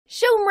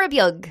Siomra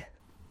beag.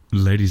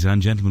 Ladies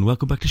and gentlemen,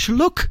 welcome back to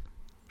Sherlock.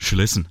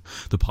 Listen,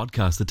 the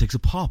podcast that takes a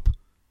pop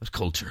at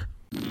culture.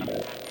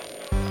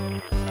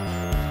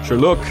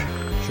 Sherlock,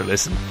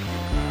 listen.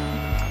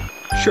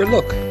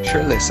 Sherlock,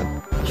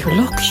 listen.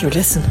 Sherlock,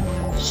 listen.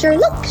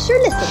 Sherlock,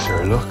 listen.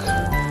 Sherlock,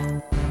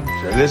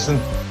 listen.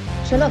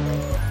 Sherlock,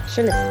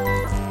 listen.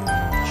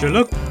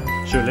 Sherlock,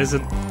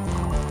 listen.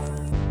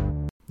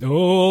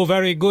 Oh,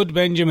 very good,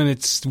 Benjamin.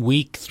 It's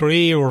week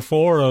 3 or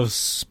 4 of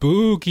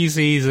spooky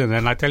season,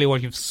 and I tell you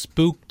what, you've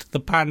spooked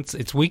the pants.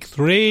 It's week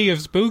 3 of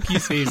spooky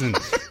season.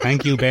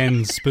 Thank you,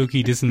 Ben,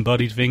 spooky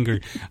disembodied finger.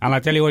 And I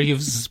tell you what,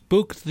 you've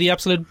spooked the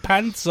absolute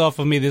pants off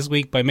of me this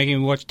week by making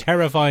me watch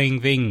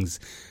terrifying things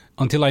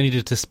until I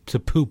needed to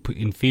poop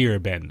in fear,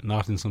 Ben,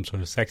 not in some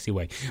sort of sexy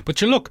way. But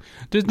sure, look,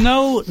 there's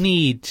no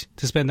need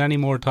to spend any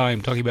more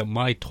time talking about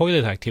my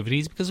toilet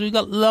activities because we've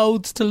got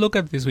loads to look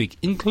at this week,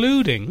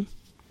 including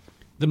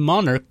the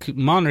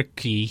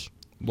monarchy,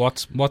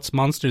 what's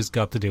monsters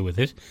got to do with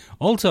it?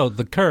 Also,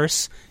 The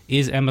Curse,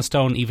 is Emma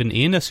Stone even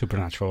in a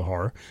supernatural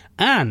horror?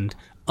 And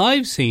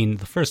I've seen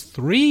the first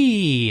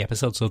 3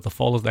 episodes of The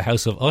Fall of the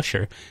House of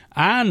Usher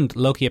and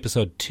Loki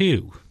episode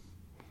 2.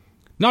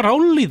 Not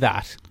only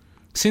that,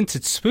 since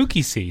it's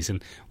spooky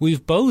season,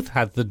 we've both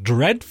had the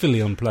dreadfully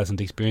unpleasant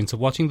experience of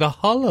watching The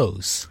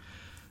Hollows.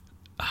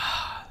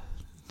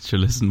 Sure,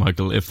 listen,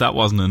 Michael, if that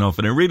wasn't enough,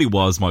 and it really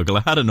was, Michael,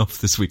 I had enough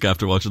this week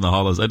after watching The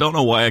Hollows. I don't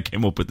know why I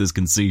came up with this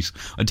conceit.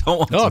 I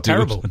don't want to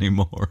do it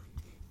anymore.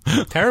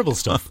 Terrible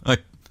stuff. I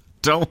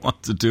don't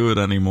want to do it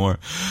anymore.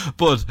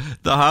 But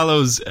The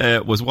Hollows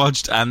was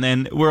watched, and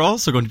then we're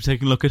also going to be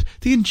taking a look at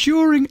the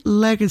enduring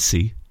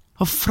legacy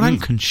of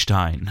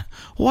Frankenstein.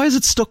 Why is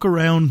it stuck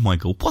around,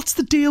 Michael? What's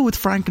the deal with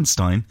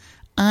Frankenstein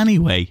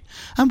anyway?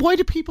 And why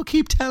do people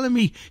keep telling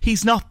me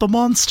he's not the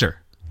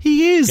monster?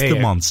 He is the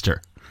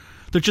monster.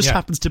 There just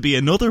happens to be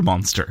another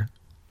monster.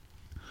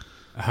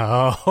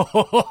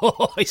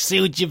 Oh, I see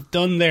what you've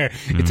done there.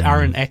 It's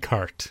Aaron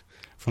Eckhart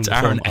from the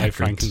film I,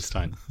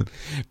 Frankenstein.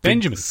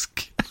 Benjamin.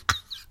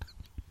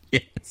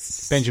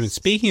 Yes. Benjamin,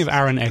 speaking of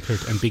Aaron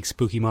Eckhart and big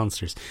spooky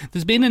monsters,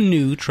 there's been a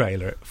new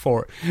trailer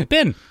for...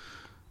 Ben.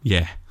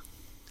 Yeah.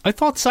 I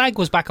thought SAG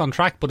was back on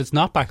track, but it's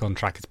not back on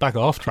track. It's back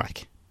off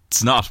track.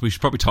 It's not. We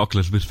should probably talk a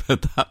little bit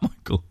about that,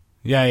 Michael.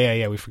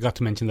 Yeah. We forgot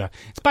to mention that.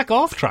 It's back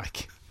off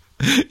track.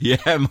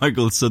 Yeah,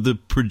 Michael, so the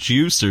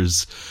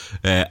producers,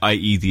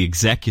 i.e. the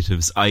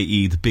executives,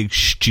 i.e. the big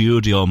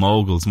studio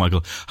moguls,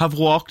 Michael, have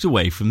walked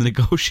away from the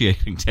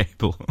negotiating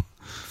table.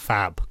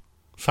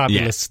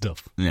 Fabulous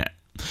stuff. Yeah.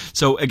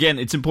 So again,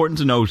 it's important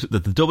to note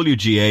that the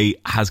WGA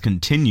has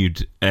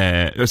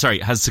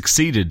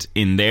succeeded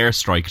in their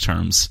strike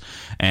terms.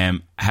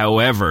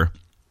 However,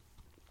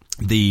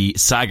 the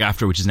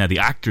SAG-AFTRA, which is now the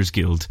Actors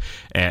Guild,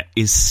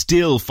 is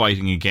still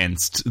fighting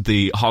against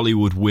the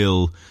Hollywood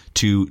will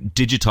to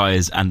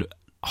digitise and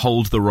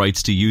hold the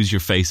rights to use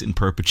your face in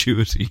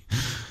perpetuity.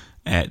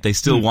 They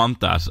still want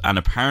that, and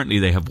apparently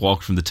they have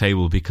walked from the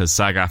table because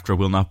SAG-AFTRA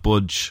will not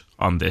budge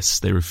on this.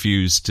 They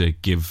refuse to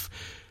give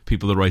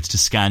people the rights to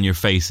scan your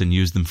face and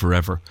use them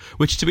forever.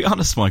 Which, to be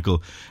honest,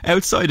 Michael,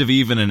 outside of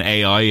even an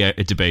AI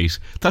debate,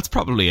 that's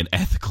probably an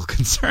ethical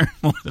concern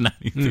more than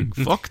anything.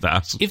 Fuck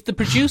that. If the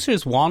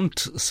producers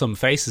want some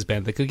faces,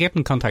 Ben, they could get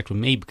in contact with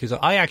me because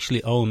I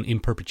actually own in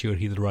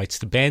perpetuity the rights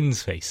to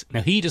Ben's face.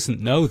 Now, he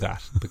doesn't know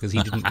that because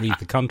he didn't read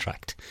the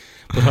contract.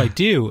 But I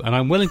do, and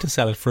I'm willing to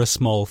sell it for a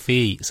small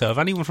fee. So if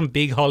anyone from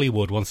big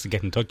Hollywood wants to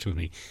get in touch with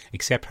me,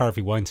 except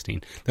Harvey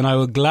Weinstein, then I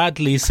will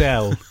gladly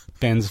sell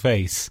Ben's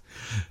face.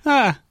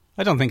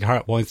 I don't think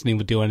Hart Weinstein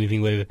would do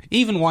anything with it.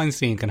 Even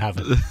Weinstein can have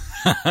it.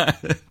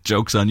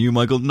 Joke's on you,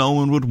 Michael. No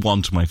one would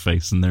want my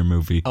face in their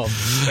movie. Oh,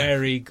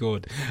 very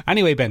good.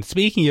 Anyway, Ben,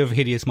 speaking of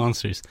hideous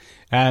monsters,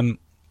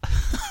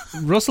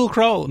 Russell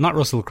Crowe, not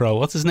Russell Crowe,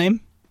 what's his name?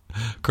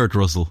 Kurt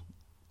Russell.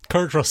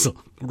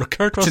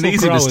 It's an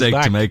easy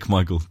mistake to make,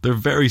 Michael. They're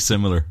very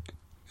similar.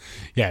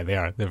 Yeah, they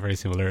are. They're very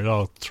similar. They're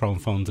all throwing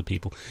phones at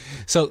people.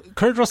 So,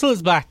 Kurt Russell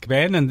is back,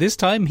 Ben, and this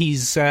time he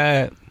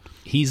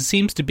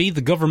seems to be the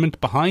government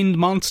behind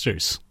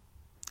monsters.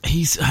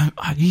 He's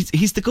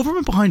the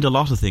government behind a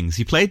lot of things.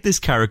 He played this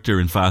character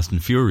in Fast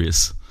and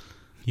Furious.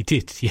 He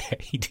did.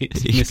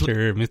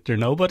 Mr.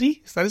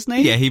 Nobody? Is that his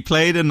name? Yeah, he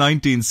played a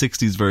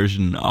 1960s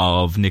version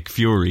of Nick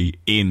Fury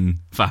in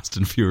Fast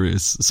and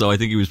Furious. So I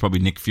think he was probably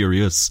Nick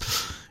Furious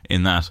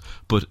in that.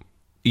 But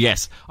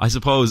yes, I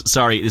suppose,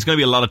 sorry, there's going to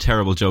be a lot of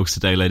terrible jokes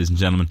today, ladies and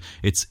gentlemen.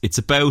 It's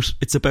about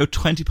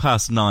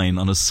 9:20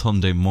 on a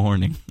Sunday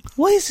morning.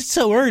 Why is it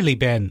so early,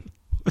 Ben?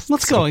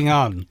 What's going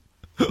on?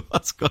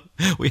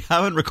 We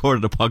haven't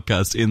recorded a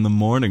podcast in the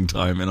morning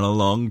time in a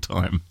long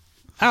time.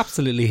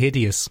 Absolutely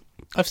hideous.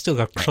 I've still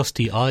got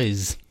crusty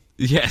eyes.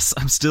 Yes,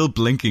 I'm still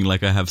blinking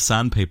like I have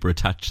sandpaper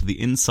attached to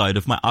the inside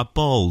of my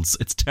balls.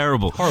 It's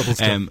terrible. Horrible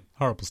stuff.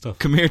 Horrible stuff.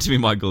 Come here to me,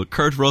 Michael.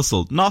 Kurt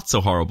Russell, not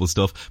so horrible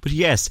stuff. But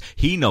yes,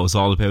 he knows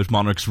all about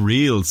Monarch's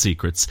real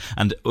secrets.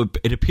 And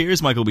it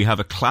appears, Michael, we have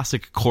a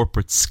classic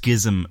corporate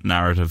schism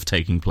narrative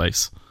taking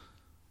place.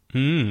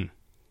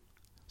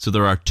 So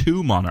there are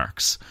two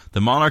monarchs. The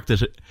monarch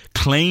that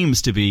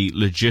claims to be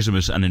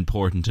legitimate and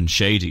important and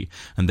shady.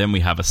 And then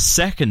we have a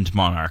second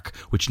monarch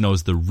which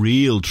knows the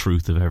real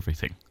truth of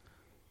everything.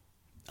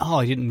 Oh,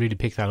 I didn't really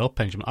pick that up,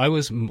 Benjamin. I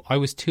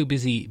was too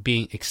busy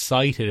being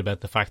excited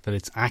about the fact that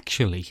it's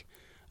actually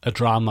a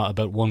drama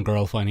about one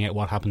girl finding out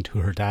what happened to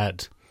her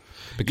dad.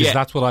 Because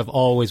that's what I've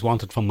always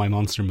wanted from my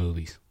monster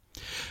movies.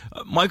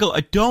 Michael,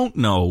 I don't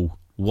know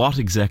what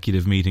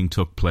executive meeting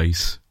took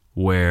place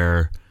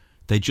where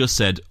they just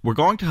said, we're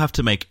going to have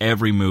to make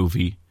every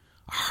movie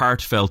a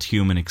heartfelt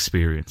human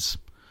experience.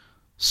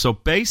 So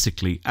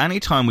basically,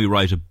 anytime we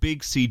write a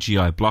big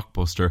CGI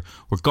blockbuster,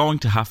 we're going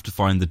to have to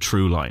find the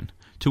true line.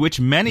 To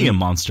which many a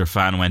monster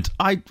fan went,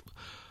 I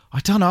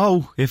don't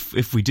know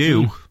if we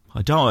do.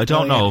 I don't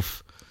know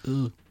if...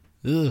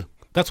 Ugh.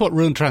 That's what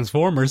ruined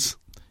Transformers.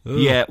 Ugh.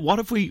 Yeah, what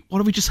if we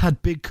just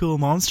had big cool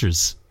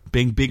monsters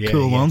being big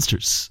cool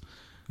monsters?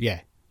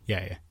 Yeah.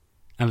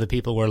 And the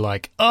people were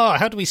like, oh,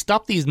 how do we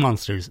stop these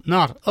monsters?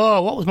 Not,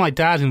 oh, what was my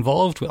dad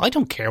involved with? I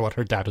don't care what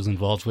her dad was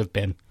involved with,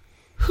 Ben.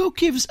 Who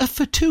gives a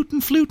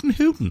fatootin' flutin'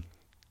 hootin'?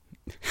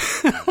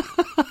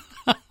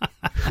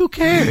 Who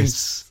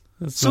cares?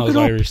 That's the most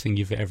Irish thing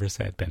you've ever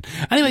said, Ben.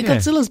 Anyway,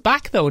 Godzilla's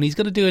back, though, and he's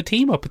going to do a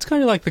team-up. It's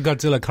kind of like the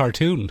Godzilla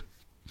cartoon.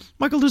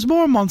 Michael, there's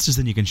more monsters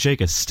than you can shake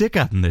a stick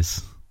at in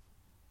this.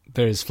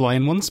 There's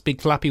flying ones,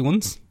 big flappy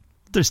ones.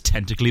 There's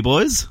tentacly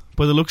boys,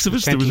 by the looks of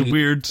it. There was a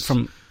weird...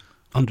 From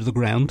under the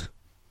ground.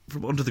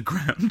 From under the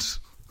ground.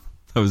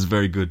 That was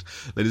very good.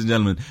 Ladies and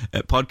gentlemen,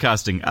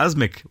 podcasting, as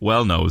Mick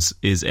well knows,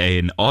 is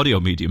an audio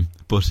medium,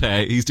 but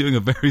he's doing a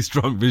very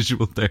strong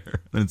visual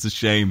there, and it's a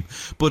shame.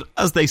 But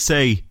as they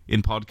say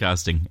in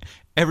podcasting,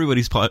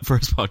 everybody's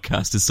first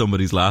podcast is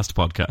somebody's last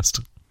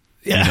podcast.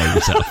 Yeah. You know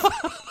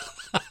yourself.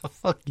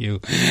 Fuck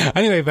you.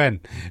 Anyway, Ben,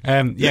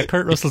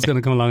 Kurt Russell's going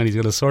to come along and he's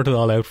going to sort it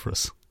all out for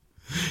us.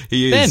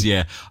 He is,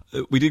 yeah.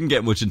 We didn't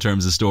get much in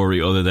terms of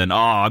story other than,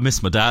 I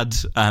miss my dad,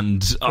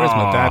 and where's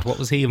my dad? What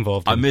was he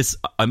involved in?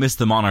 I miss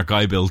the monarch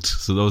I built.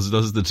 So those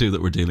are the two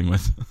that we're dealing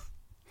with.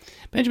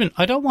 Benjamin,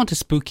 I don't want to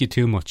spook you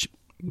too much,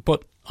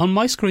 but on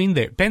my screen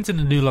there, Ben's in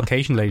a new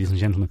location, ladies and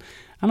gentlemen,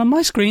 and on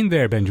my screen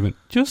there, Benjamin,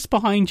 just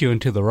behind you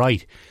and to the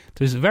right,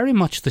 there's very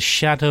much the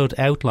shadowed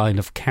outline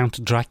of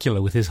Count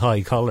Dracula with his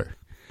high collar.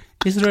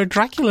 Is there a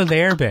Dracula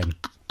there, Ben?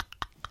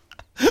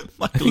 Michael,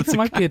 I think there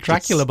might be a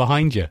Dracula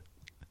behind you.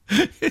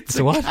 It's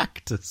a what?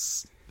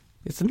 cactus.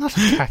 It's not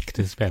a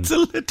cactus, Ben. It's a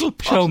little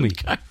Show me.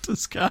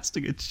 cactus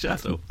casting its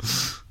shadow.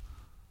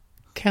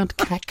 Count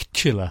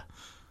Cactula.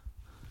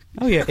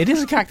 Oh yeah, it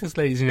is a cactus,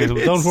 ladies and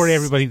gentlemen. Don't worry,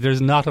 everybody.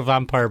 There's not a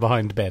vampire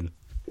behind Ben.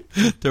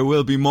 There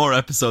will be more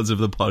episodes of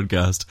the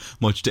podcast,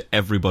 much to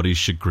everybody's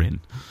chagrin.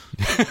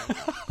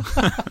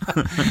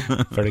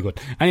 Very good.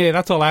 Anyway,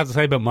 that's all I have to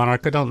say about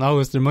Monarch. I don't know.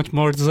 Is there much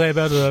more to say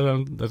about it?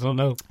 I don't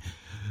know.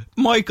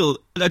 Michael,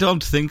 I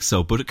don't think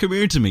so, but come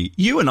here to me.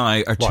 You and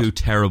I are two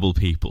terrible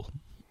people.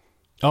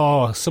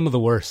 Oh, some of the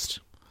worst.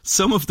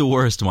 Some of the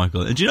worst,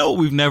 Michael. And do you know what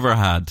we've never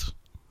had?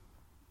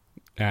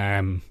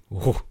 Heroin.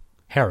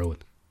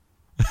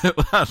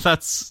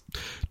 That's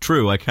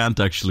true. I can't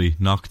actually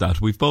knock that.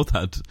 We've both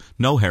had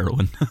no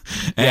heroin.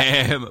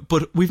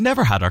 But we've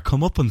never had our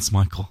comeuppance,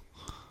 Michael.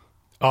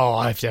 Oh,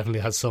 I've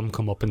definitely had some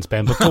comeuppance,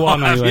 Ben. But go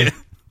on anyway.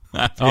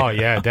 Oh,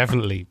 yeah,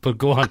 definitely. But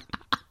go on.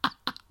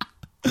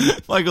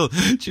 Michael,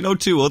 do you know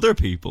two other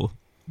people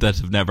that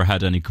have never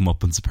had any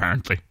comeuppance,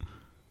 apparently?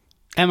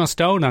 Emma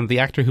Stone and the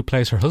actor who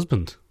plays her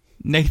husband.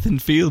 Nathan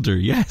Fielder,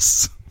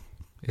 yes.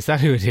 Is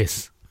that who it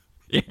is?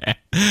 Yeah.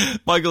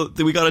 Michael,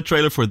 we got a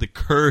trailer for The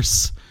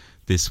Curse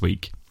this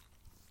week.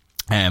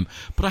 But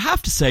I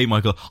have to say,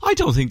 Michael, I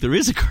don't think there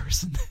is a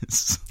curse in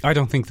this. I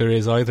don't think there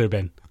is either,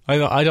 Ben.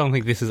 I don't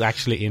think this is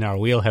actually in our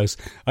wheelhouse.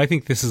 I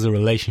think this is a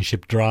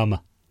relationship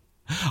drama.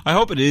 I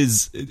hope it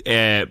is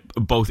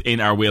both in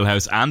our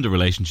wheelhouse and a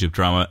relationship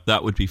drama.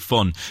 That would be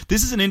fun.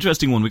 This is an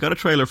interesting one. We got a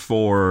trailer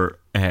for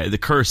The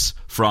Curse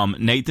from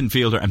Nathan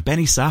Fielder and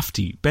Benny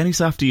Safdie. Benny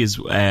Safdie is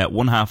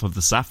one half of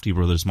the Safdie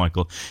brothers,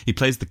 Michael. He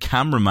plays the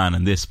cameraman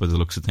in this by the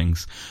looks of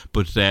things.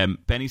 But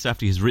Benny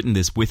Safdie has written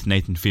this with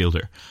Nathan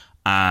Fielder.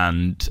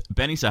 And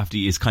Benny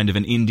Safdie is kind of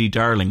an indie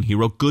darling. He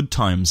wrote Good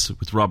Times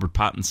with Robert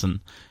Pattinson,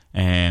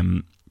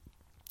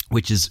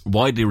 which is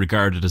widely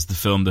regarded as the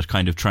film that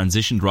kind of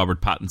transitioned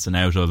Robert Pattinson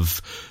out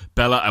of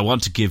Bella, I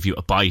want to give you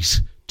a bite,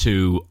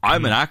 to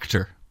I'm an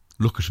actor,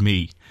 look at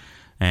me.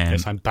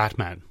 Yes, I'm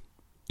Batman.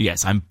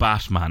 Yes, I'm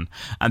Batman.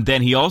 And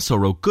then he also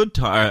wrote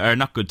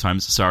Uncut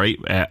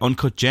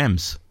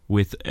Gems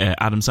with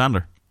Adam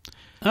Sandler.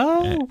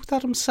 Oh, with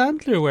Adam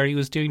Sandler, where he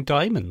was doing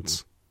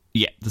diamonds.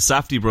 Yeah, the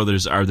Safdie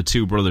brothers are the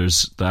two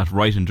brothers that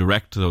write and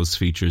direct those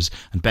features,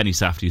 and Benny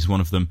Safdie is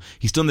one of them.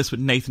 He's done this with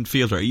Nathan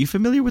Fielder. Are you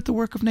familiar with the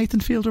work of Nathan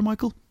Fielder,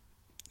 Michael?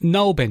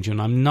 No, Benjamin,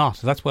 I'm not.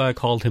 That's why I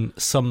called him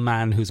some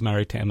man who's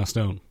married to Emma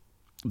Stone.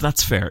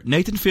 That's fair.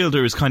 Nathan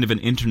Fielder is kind of an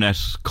internet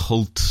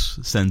cult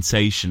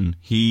sensation.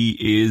 He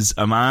is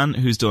a man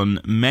who's done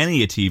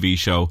many a TV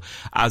show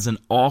as an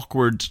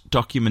awkward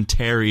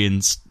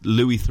documentarian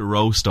Louis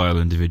Theroux style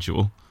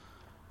individual.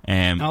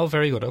 Oh,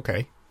 very good,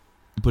 okay.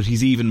 but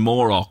he's even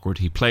more awkward.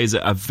 He plays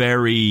a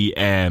very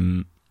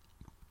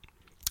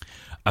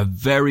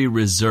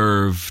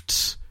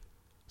reserved,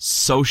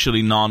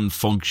 socially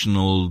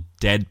non-functional,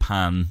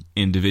 deadpan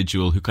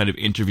individual who kind of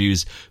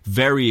interviews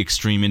very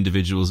extreme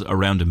individuals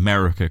around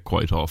America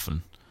quite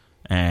often.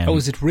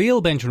 Is it real,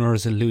 Benjamin, or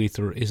is it Louis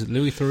Theroux? Is it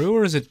Louis Theroux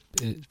or is it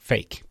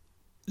fake?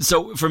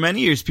 So for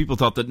many years, people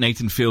thought that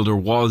Nathan Fielder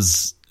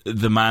was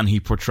the man he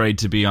portrayed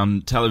to be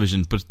on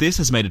television, but this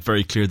has made it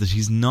very clear that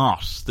he's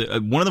not.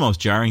 One of the most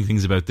jarring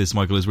things about this,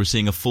 Michael, is we're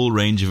seeing a full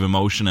range of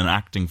emotion and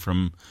acting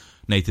from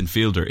Nathan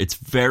Fielder. It's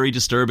very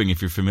disturbing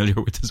if you're familiar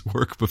with his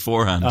work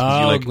beforehand.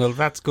 Well,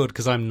 that's good,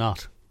 because I'm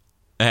not.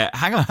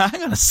 Hang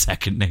on a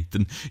second,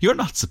 Nathan. You're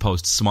not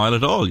supposed to smile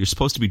at all. You're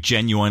supposed to be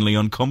genuinely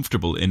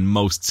uncomfortable in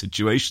most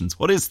situations.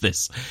 What is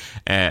this?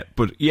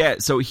 But yeah,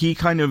 so he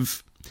kind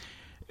of...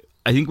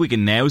 I think we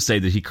can now say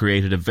that he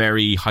created a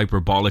very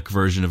hyperbolic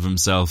version of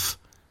himself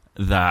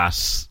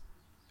that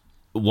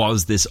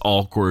was this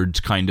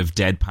awkward kind of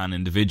deadpan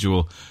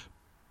individual.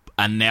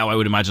 And now I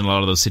would imagine a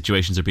lot of those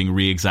situations are being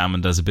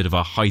re-examined as a bit of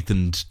a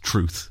heightened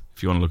truth,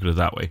 if you want to look at it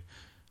that way.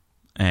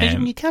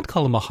 You can't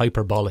call him a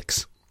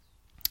hyperbolics.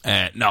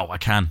 No, I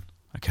can.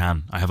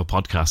 I have a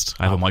podcast.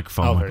 I have a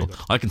microphone, Michael.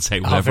 I can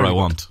say whatever I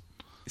want.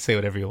 Say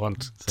whatever you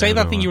want. Say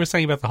that thing you were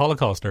saying about the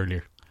Holocaust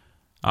earlier.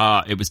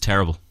 It was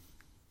terrible.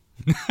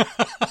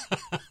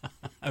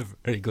 A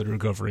very good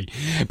recovery.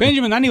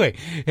 Benjamin, anyway,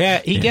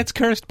 he gets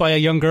cursed by a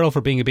young girl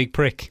for being a big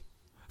prick.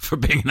 For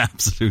being an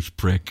absolute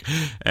prick.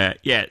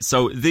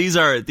 So these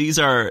are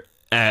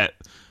I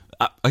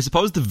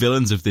suppose the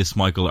villains of this,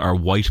 Michael, are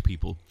white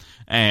people.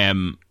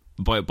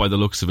 By the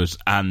looks of it.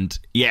 And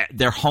yeah,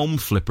 they're home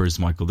flippers,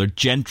 Michael. They're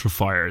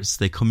gentrifiers.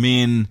 They come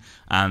in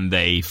and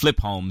they flip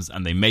homes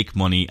and they make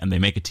money and they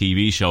make a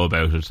TV show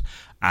about it.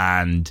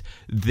 And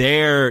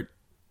their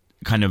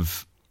kind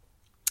of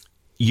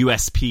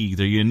USP,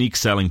 their unique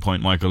selling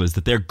point, Michael, is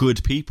that they're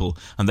good people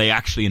and they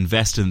actually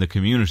invest in the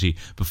community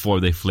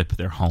before they flip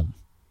their home.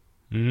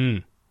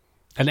 And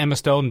Emma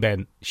Stone,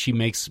 Ben, she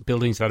makes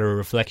buildings that are a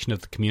reflection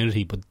of the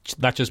community, but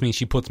that just means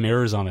she puts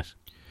mirrors on it.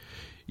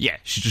 Yeah,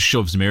 she just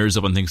shoves mirrors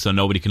up and things so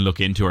nobody can look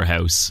into her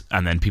house,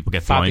 and then people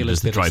get blinded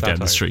as they drive down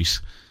the street.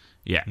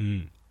 Yeah,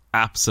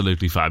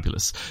 absolutely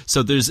fabulous.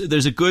 So there's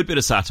a good bit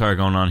of satire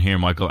going on here,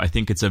 Michael. I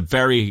think it's a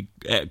very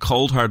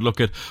cold, hard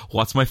look at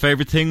what's my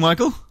favourite thing,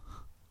 Michael?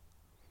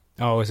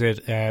 Oh, is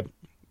it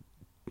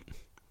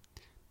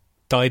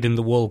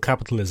dyed-in-the-wool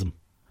capitalism?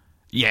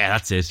 Yeah,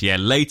 that's it. Yeah,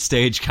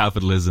 late-stage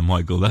capitalism,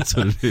 Michael. That's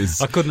what it is.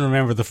 I couldn't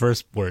remember the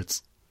first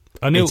words.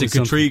 I knew it's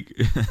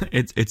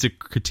a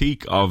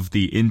critique of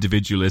the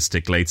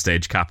individualistic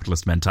late-stage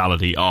capitalist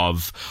mentality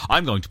of,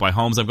 I'm going to buy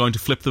homes, I'm going to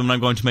flip them, and I'm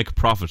going to make a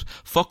profit.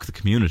 Fuck the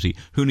community.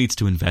 Who needs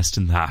to invest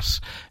in that?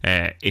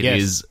 It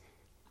is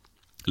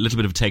a little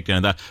bit of a takedown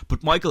of that.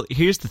 But, Michael,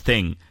 here's the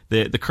thing.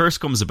 The curse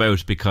comes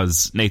about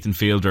because Nathan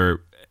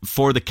Fielder,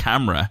 for the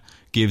camera,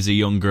 gives a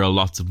young girl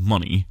lots of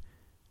money.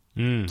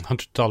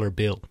 $100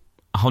 bill.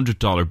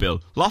 $100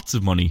 bill. Lots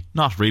of money.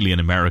 Not really in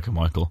America,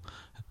 Michael.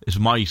 It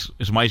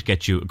might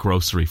get you a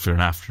grocery for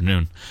an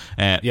afternoon.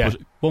 But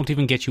won't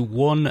even get you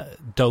one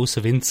dose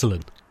of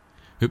insulin.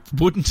 It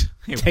wouldn't.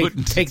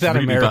 Take that,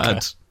 really America.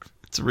 Bad.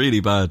 It's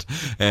really bad.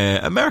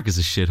 America's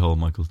a shithole,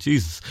 Michael.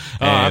 Jesus.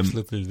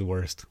 Absolutely the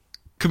worst.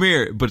 Come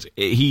here. But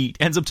he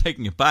ends up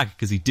taking it back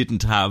because he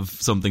didn't have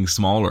something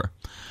smaller.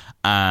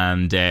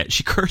 And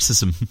she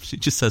curses him. She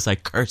just says, I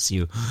curse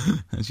you.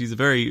 And she's a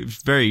very,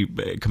 very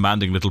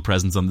commanding little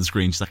presence on the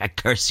screen. She's like, I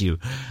curse you.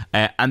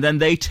 And then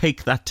they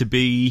take that to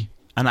be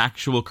an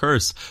actual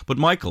curse. But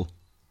Michael,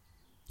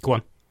 go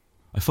on.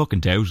 I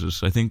fucking doubt it.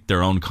 I think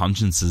their own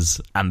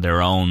consciences and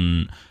their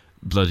own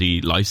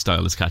bloody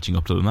lifestyle is catching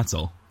up to them, that's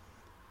all.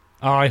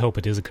 Oh, I hope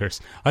it is a curse.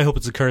 I hope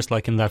it's a curse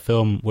like in that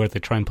film where they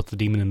try and put the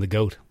demon in the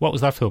goat. What was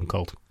that film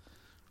called?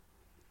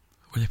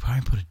 Where they try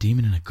and put a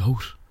demon in a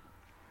goat?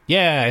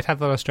 Yeah, it had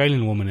that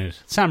Australian woman in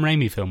it. Sam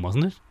Raimi film,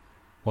 wasn't it?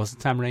 Was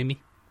it Sam Raimi?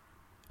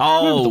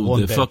 Oh,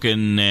 the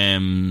fucking...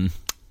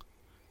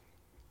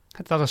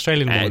 had that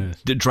Australian woman in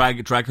it.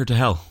 Drag her to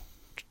hell.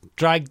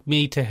 Drag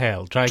me to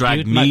hell.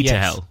 Drag me to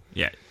hell.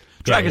 Yeah.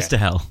 Drag us to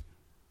hell.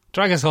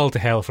 Drag us all to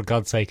hell, for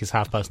God's sake, it's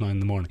 9:30 in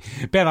the morning.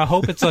 Ben, I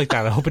hope it's like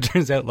that. I hope it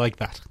turns out like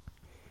that.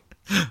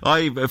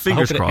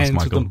 Fingers crossed,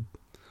 Michael.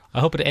 I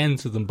hope it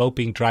ends with them both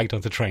being dragged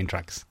onto train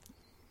tracks.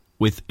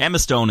 With Emma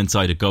Stone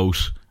inside a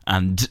goat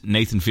and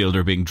Nathan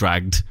Fielder being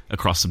dragged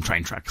across some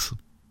train tracks.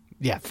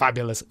 Yeah,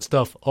 fabulous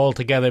stuff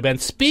altogether, Ben.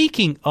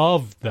 Speaking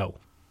of, though...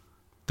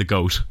 the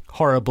goat.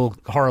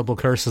 Horrible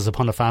curses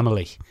upon a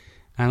family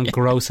and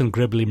gross and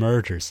gribbly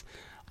murders.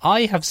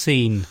 I have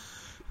seen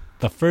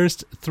the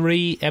first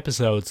 3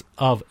 episodes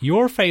of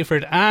your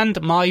favourite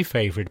and my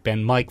favourite,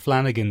 Ben Mike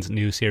Flanagan's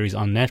new series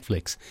on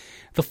Netflix,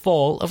 The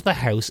Fall of the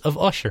House of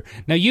Usher.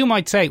 Now, you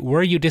might say,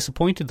 were you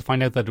disappointed to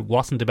find out that it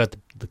wasn't about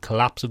the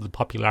collapse of the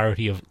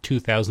popularity of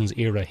 2000s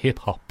era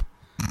hip-hop?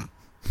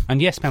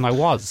 And yes, Ben, I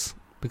was,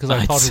 because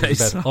I thought it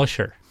was about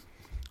Usher.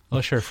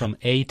 Usher from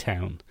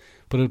A-Town.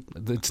 But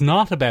it's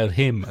not about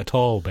him at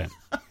all, Ben.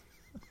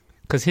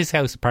 Because his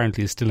house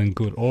apparently is still in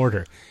good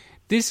order.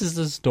 This is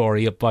the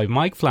story by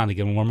Mike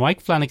Flanagan, where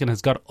Mike Flanagan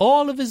has got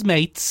all of his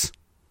mates,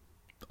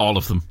 All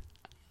of them.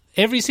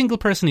 every single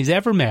person he's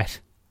ever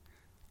met,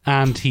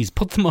 and he's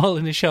put them all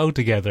in a show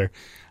together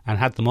and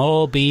had them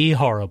all be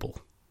horrible.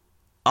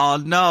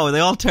 Oh no, are they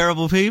all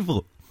terrible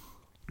people?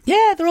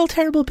 Yeah, they're all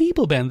terrible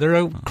people, Ben. They're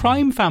a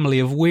crime family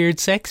of weird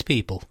sex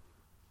people.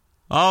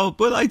 Oh,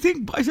 but I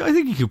think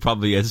you could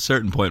probably, at a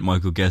certain point,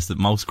 Michael, guess that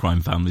most crime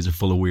families are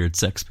full of weird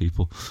sex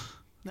people.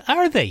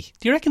 Are they?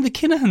 Do you reckon the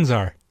Kinahans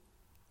are?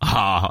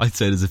 Ah, I'd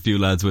say there's a few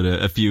lads with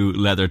a few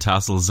leather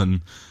tassels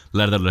and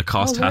leather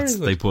Lacoste very hats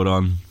good. they put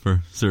on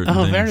for certain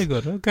Oh, things. very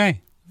good.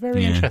 Okay.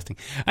 Very Yeah. interesting.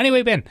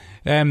 Anyway, Ben,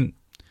 We're in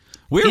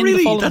the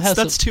really, following house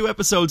that's 2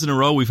 episodes in a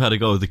row we've had to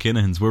go with the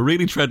Kinahans. We're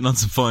really treading on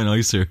some fine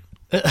ice here.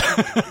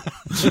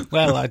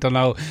 well, I don't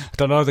know. I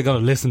don't know if they're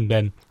going to listen,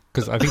 Ben,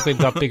 because I think they've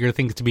got bigger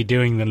things to be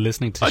doing than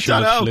listening to I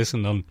don't know.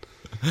 Listen on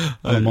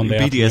a Monday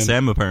BDSM,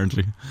 afternoon.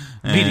 apparently.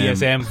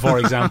 BDSM, for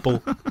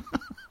example.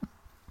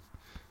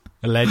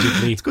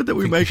 Allegedly. It's good that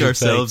we think make should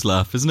ourselves say.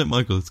 laugh, isn't it,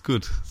 Michael? It's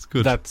good. It's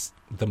good. That's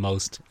the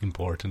most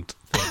important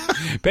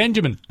thing.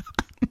 Benjamin.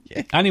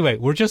 Anyway,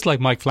 we're just like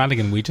Mike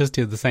Flanagan. We just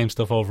do the same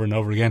stuff over and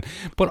over again.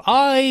 But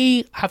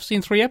I have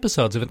seen 3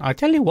 episodes of it. I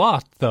tell you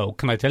what, though.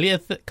 Can I tell you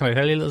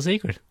a little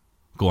secret?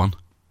 Go on.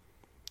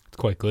 It's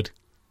quite good.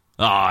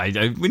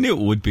 We knew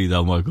it would be,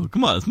 though, Michael.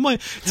 Come on,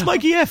 it's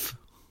Mikey F.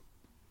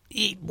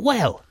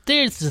 Well,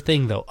 there's the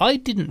thing, though. I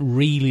didn't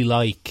really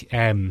like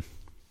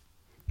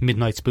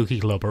Midnight Spooky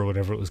Club or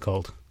whatever it was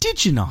called.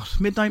 Did you not?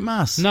 Midnight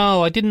Mass?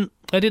 No, I didn't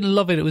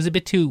love it. It was a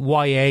bit too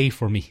YA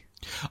for me.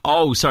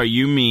 Oh, sorry.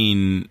 You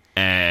mean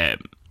the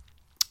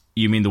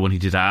one he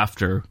did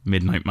after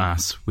Midnight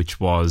Mass, which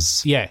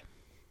was Yeah.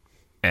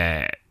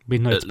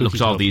 Midnight Spooky looked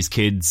at all Club. these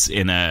kids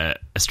in a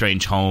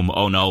strange home.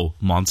 Oh no,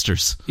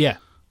 monsters! Yeah.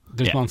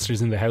 There's Yeah.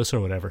 monsters in the house or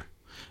whatever.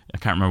 I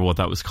can't remember what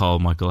that was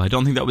called, Michael. I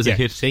don't think that was a Yeah,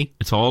 hit see?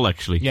 at all,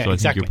 actually. Yeah, so I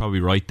exactly. think you're probably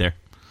right there.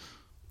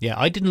 Yeah,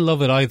 I didn't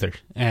love it either.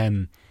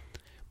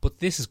 But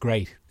this is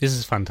great. This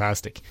is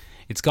fantastic.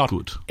 It's got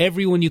Good.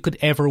 everyone you could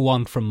ever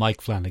want from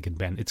Mike Flanagan,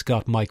 Ben. It's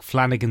got Mike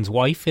Flanagan's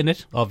wife in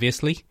it,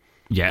 obviously.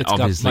 Yeah, It's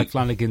obviously. got Mike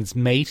Flanagan's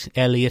mate,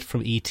 Elliot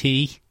from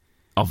E.T.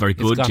 Oh, very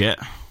good. got- Yeah.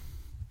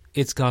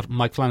 It's got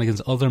Mike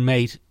Flanagan's other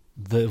mate,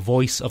 the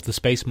voice of the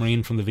Space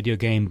Marine from the video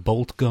game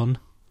Bolt Gun.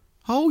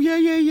 Oh yeah.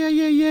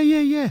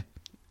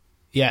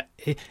 Yeah,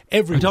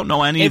 everyone. I don't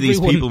know any of these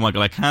everyone- people,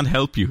 Michael. I can't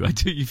help you.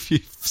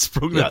 You've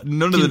sprung Yeah,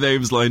 none of the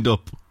names lined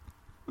up.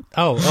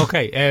 Oh,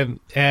 okay.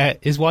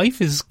 His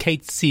wife is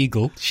Kate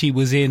Siegel. She's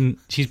been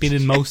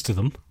in most of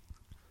them.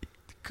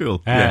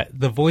 Cool. Yeah.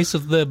 The voice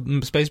of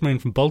the Space Marine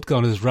from Bolt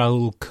Gun is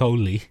Raoul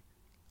Coley.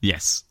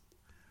 Yes.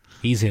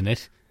 He's in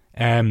it.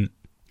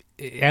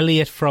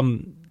 Elliot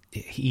from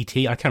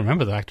E.T. I can't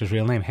remember the actor's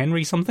real name.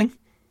 Henry something?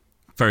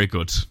 Very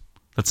good.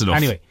 That's enough.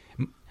 Anyway,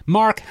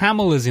 Mark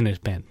Hamill is in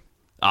it, Ben.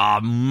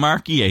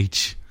 Marky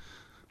H.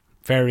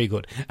 Very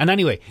good. And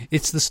anyway,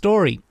 it's the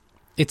story.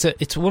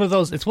 It's one of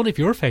those. It's one of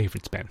your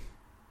favourites, Ben.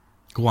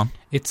 Go on.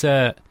 It's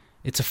a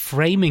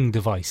framing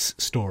device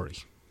story.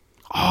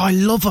 Oh, I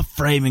love a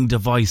framing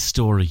device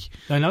story.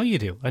 I know you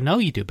do,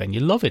 Ben. You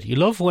love it. You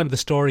love when the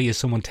story is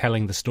someone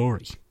telling the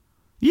story.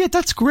 Yeah,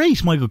 that's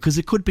great, Michael, because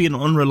it could be an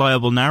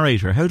unreliable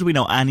narrator. How do we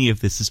know any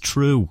of this is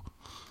true?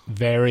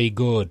 Very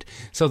good.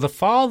 So the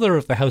father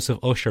of the House of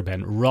Usher,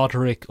 Ben,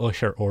 Roderick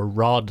Usher, or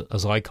Rod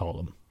as I call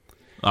him.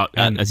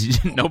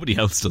 Nobody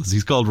else does.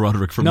 He's called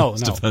Roderick for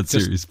most of that just-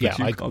 series. Yeah, but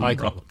you I call him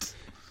call him. Rod.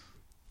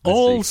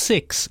 All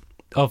 6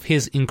 of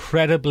his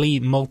incredibly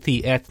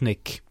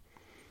multi-ethnic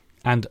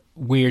and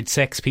weird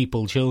sex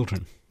people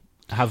children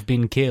have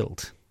been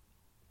killed.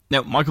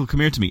 Now, Michael, come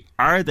here to me.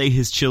 Are they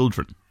his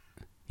children?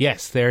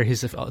 Yes, they're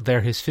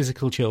his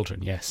physical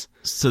children. Yes,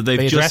 So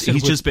They address it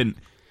he's with just been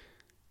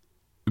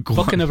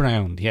fucking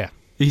around. Yeah,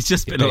 He's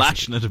just been basically.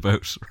 lashing it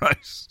about, right?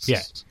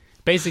 yeah.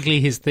 Basically,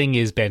 his thing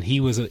is, Ben, he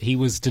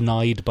was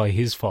denied by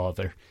his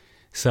father.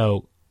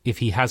 So if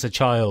he has a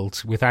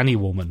child with any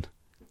woman,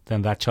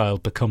 then that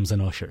child becomes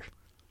an usher.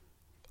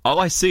 Oh,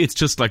 I see. It's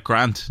just like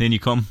Grant. In you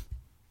come.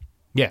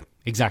 Yeah,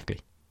 exactly.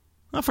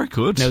 Oh, very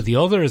good. Now the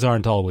others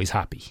aren't always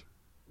happy.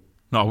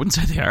 No, I wouldn't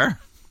say they are.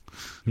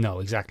 No,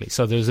 exactly.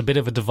 So there's a bit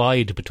of a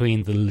divide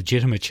between the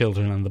legitimate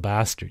children and the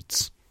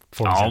bastards.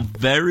 For Oh, example.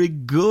 very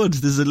good.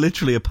 This is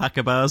literally a pack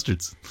of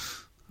bastards.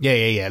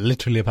 Yeah.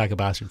 Literally a pack of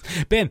bastards.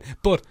 Ben,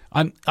 but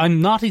I'm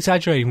not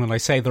exaggerating when I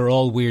say they're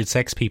all weird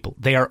sex people.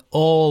 They are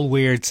all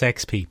weird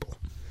sex people.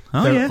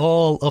 Oh, They're yeah.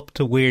 all up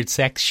to weird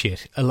sex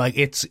shit. Like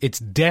it's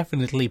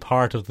definitely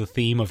part of the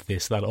theme of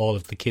this that all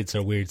of the kids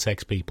are weird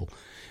sex people,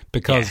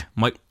 because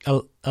Yeah,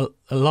 a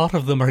lot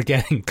of them are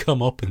getting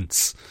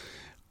comeuppance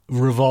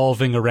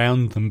revolving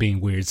around them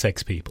being weird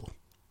sex people.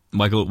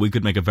 Michael, we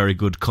could make a very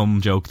good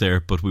cum joke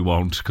there, but we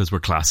won't because we're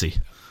classy.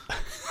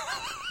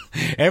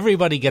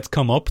 Everybody gets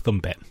come up them,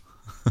 Ben.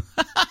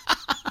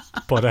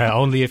 But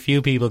only a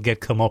few people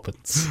get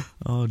comeuppance.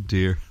 Oh,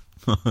 dear.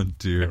 Oh,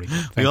 dear. Very good. We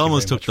Thank you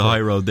almost very took much the for high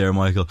road there,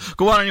 Michael.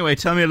 Go on anyway.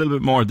 Tell me a little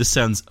bit more. This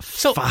sounds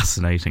So-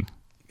 fascinating.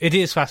 It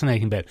is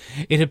fascinating, Ben.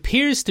 It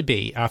appears to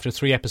be, after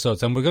 3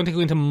 episodes, and we're going to go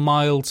into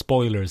mild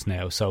spoilers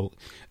now, so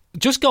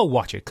just go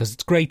watch it, because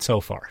it's great so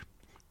far.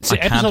 So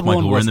I can't,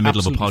 Michael, we're in the middle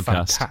of a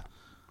podcast.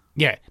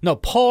 Yeah, no,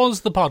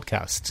 pause the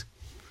podcast.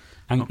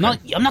 And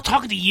Okay. I'm not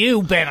talking to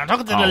you, Ben, I'm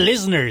talking to the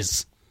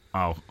listeners.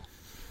 Oh.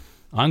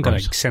 I'm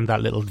going to send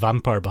that little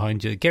vampire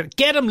behind you.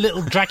 Get him,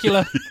 little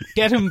Dracula.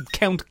 Get him,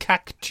 Count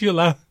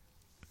Cactula.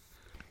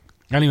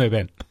 Anyway,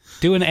 Ben,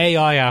 do an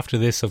AI after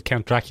this of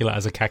Count Dracula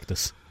as a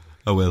cactus.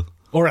 I will.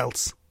 Or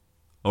else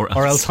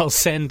I'll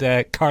send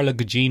Carla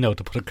Gugino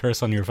to put a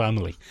curse on your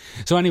family.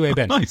 So anyway,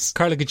 Ben, nice.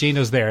 Carla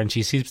Gugino's there and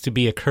she seems to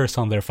be a curse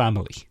on their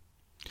family.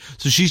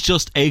 So she's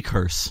just a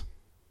curse.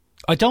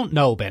 I don't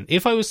know, Ben.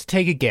 If I was to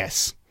take a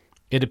guess,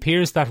 it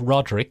appears that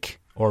Roderick,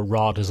 or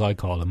Rod as I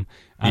call him,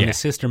 and his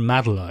sister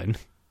Madeline...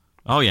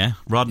 Oh yeah,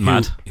 Rod and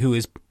Mad. Who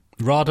is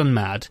Rod and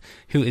Mad,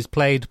 who is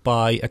played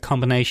by a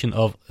combination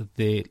of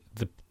the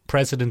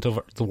president of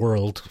the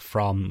world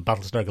from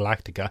Battlestar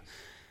Galactica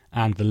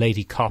and the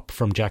lady cop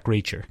from Jack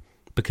Reacher,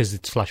 because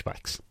it's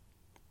flashbacks.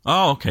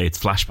 Oh, okay, it's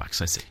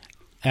flashbacks, I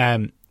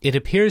see. It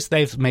appears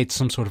they've made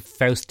some sort of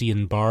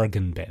Faustian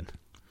bargain, Ben.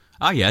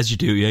 Ah, yeah, as you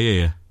do,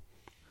 yeah.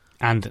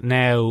 And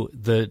now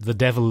the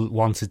devil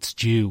wants its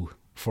due,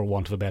 for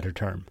want of a better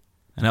term.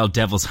 An old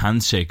devil's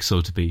handshake,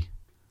 so to be.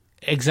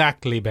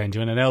 Exactly,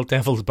 Benjamin. An old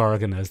devil's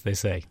bargain, as they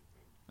say.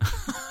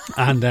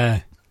 And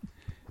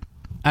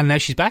now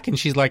she's back and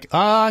she's like,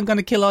 I'm going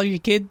to kill all your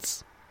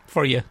kids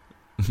for you.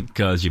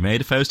 Because you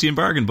made a Faustian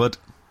bargain, bud.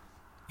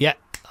 Yeah,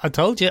 I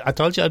told you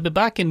I'd be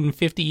back in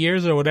 50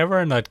 years or whatever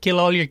and I'd kill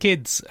all your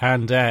kids.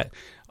 And I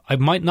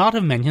might not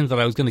have mentioned that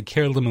I was going to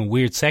kill them in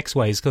weird sex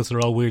ways because they're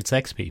all weird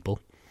sex people.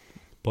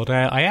 But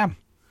I am.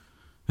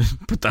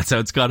 But that's how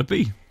it's got to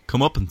be.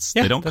 Comeuppance.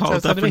 They don't call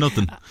it that for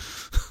nothing.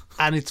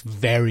 And it's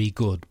very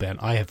good, Ben.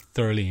 I have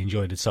thoroughly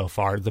enjoyed it so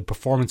far. The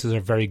performances are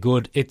very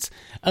good. It's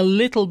a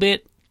little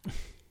bit...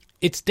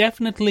 It's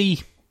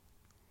definitely...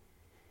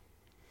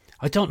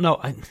 I don't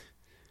know.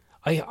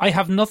 I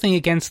have nothing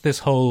against this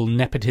whole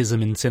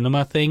nepotism in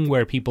cinema thing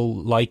where people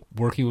like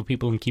working with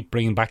people and keep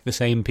bringing back the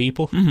same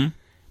people. Mm-hmm.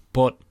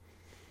 But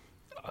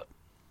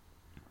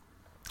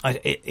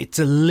it's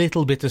a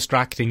little bit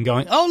distracting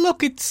going, oh,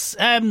 look, it's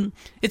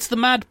the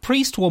mad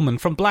priest woman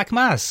from Black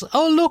Mass.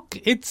 Oh, look,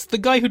 it's the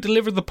guy who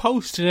delivered the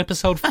post in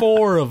episode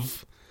 4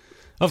 of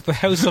the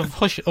House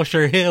of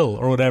Usher Hill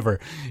or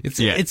whatever.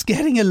 It's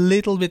getting a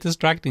little bit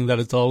distracting that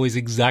it's always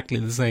exactly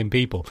the same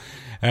people.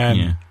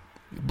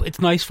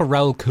 It's nice for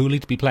Raoul Cooley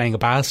to be playing a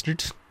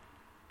bastard.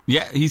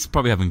 Yeah, he's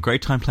probably having a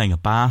great time playing a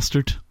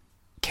bastard.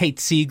 Kate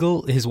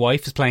Siegel, his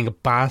wife, is playing a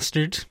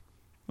bastard.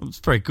 It's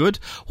very good.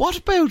 What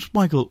about,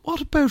 Michael,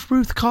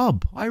 Ruth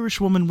Cobb? Irish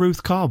woman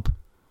Ruth Cobb.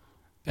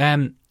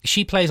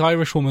 She plays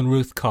Irish woman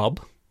Ruth Cobb.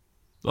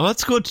 Oh,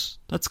 that's good.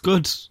 That's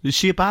good. Is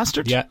she a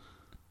bastard? Yeah.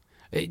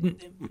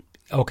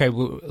 Okay,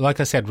 well, like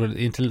I said, we're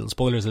into little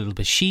spoilers a little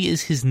bit. She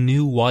is his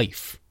new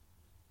wife.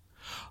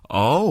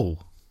 Oh.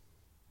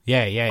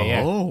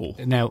 Yeah. Oh.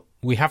 Now,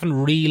 we haven't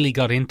really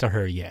got into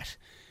her yet,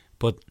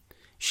 but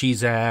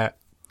she's a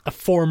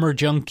former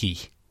junkie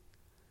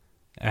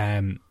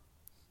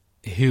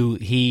who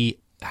he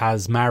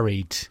has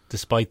married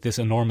despite this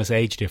enormous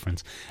age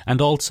difference. And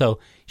also,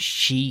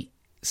 she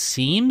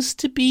seems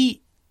to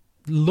be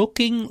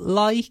looking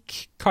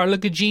like Carla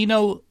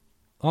Gugino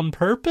on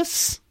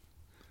purpose.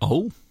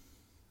 Oh.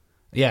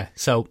 Yeah,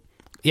 so,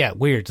 yeah,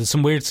 weird. There's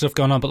some weird stuff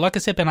going on. But like I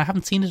said, Ben, I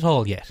haven't seen it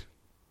all yet.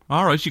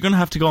 All right, you're going to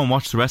have to go and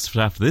watch the rest of it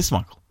after this,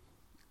 Michael.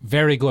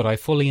 Very good. I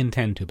fully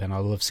intend to, Ben.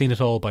 I'll have seen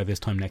it all by this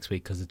time next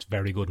week because it's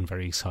very good and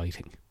very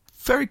exciting.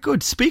 Very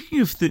good.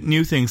 Speaking of the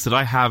new things that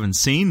I haven't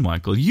seen,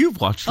 Michael,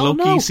 you've watched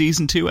Loki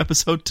Season 2,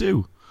 Episode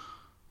 2.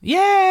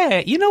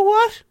 Yeah, you know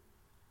what?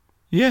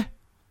 Yeah.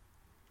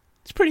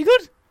 It's pretty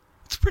good.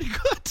 It's pretty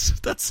good.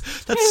 That's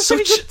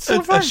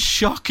such a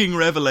shocking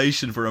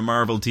revelation for a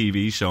Marvel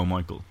TV show,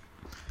 Michael.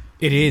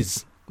 It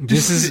is.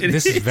 This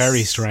is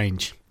very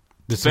strange.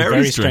 There's some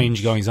very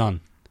strange goings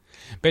on.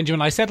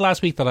 Benjamin, I said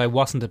last week that I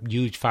wasn't a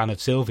huge fan of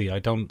Sylvie.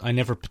 I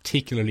never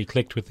particularly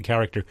clicked with the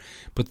character,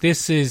 but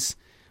this is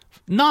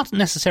not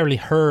necessarily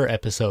her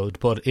episode,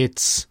 but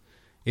it's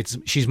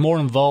she's more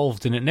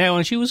involved in it now,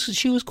 and she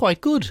was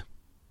quite good.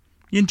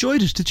 You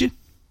enjoyed it, did you?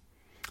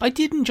 I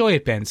did enjoy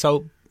it, Ben.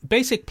 So,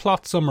 basic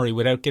plot summary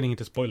without getting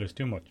into spoilers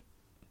too much.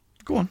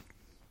 Go on.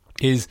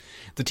 Is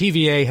the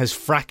TVA has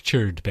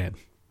fractured, Ben.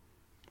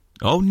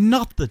 Oh,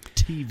 not the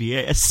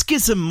TVA. A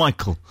schism,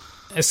 Michael.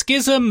 A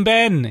schism,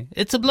 Ben.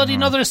 It's a bloody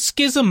another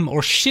schism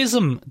or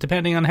schism,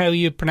 depending on how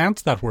you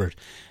pronounce that word.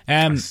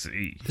 I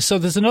see. So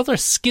there's another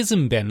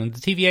schism, Ben, and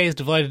the TVA is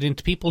divided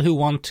into people who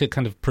want to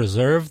kind of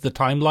preserve the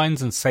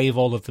timelines and save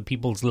all of the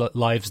people's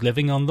lives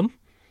living on them.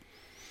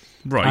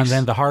 Right. And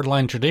then the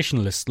hardline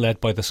traditionalists, led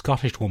by the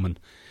Scottish woman,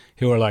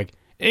 who are like,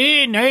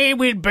 I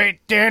will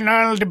break down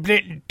all the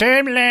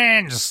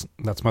timelines.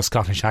 That's my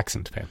Scottish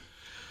accent, Ben.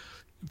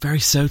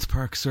 Very South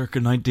Park circa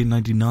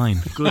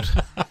 1999. Good.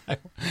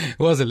 It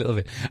was a little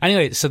bit.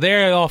 Anyway, so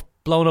they're off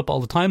blowing up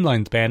all the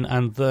timelines, Ben,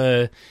 and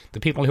the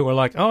people who are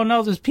like, oh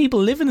no, there's people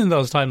living in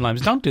those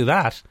timelines, don't do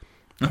that.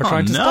 are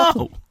trying to stop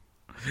them.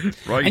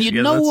 Right, And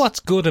you know what's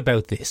good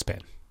about this,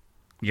 Ben?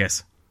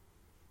 Yes.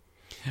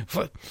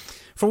 For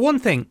one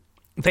thing,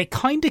 they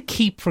kind of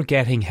keep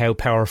forgetting how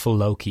powerful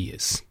Loki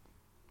is.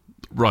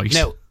 Right.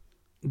 Now,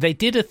 they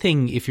did a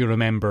thing, if you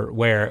remember,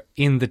 where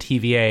in the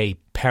TVA,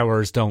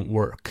 powers don't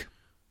work.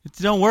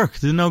 They don't work.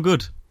 They're no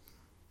good.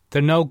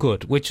 They're no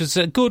good, which is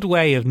a good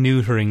way of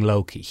neutering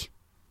Loki.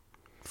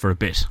 For a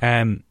bit.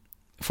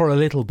 For a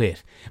little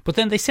bit. But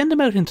then they send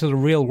him out into the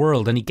real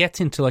world and he gets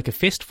into like a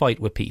fist fight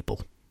with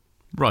people.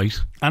 Right.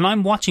 And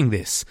I'm watching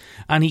this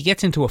and he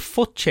gets into a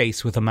foot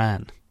chase with a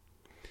man.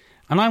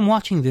 And I'm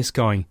watching this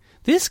going,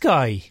 this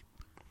guy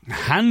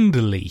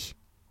handily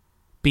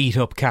beat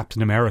up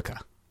Captain America.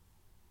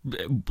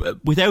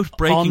 Without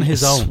breaking On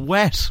his own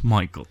sweat,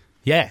 Michael.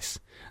 Yes.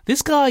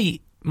 This guy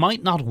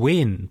might not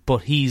win,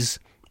 but he's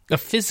a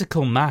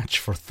physical match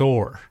for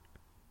Thor.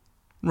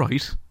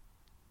 Right.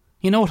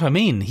 You know what I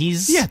mean?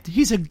 He's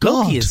a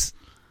god.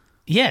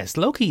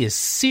 Loki is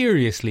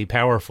seriously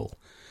powerful.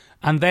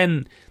 And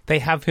then they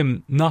have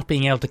him not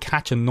being able to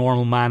catch a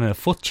normal man in a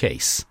foot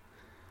chase.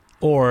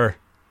 Or,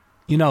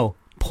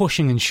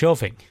 pushing and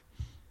shoving.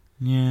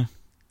 Yeah.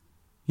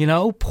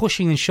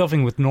 Pushing and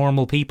shoving with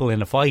normal people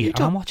in a fight. And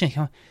I'm watching,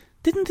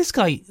 didn't this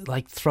guy,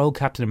 throw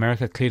Captain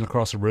America clean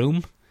across a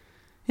room?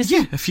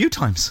 A few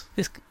times.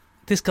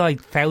 This guy,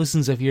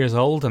 thousands of years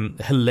old and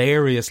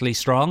hilariously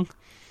strong.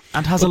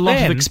 And has a lot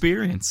of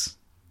experience.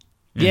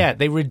 Yeah,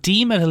 they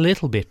redeem it a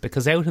little bit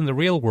because out in the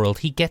real world,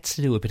 he gets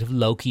to do a bit of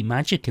Loki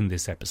magic in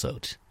this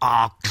episode.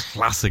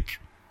 Classic.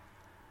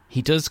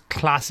 He does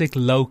classic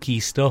Loki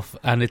stuff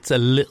and it's a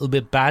little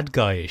bit bad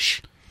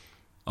guyish.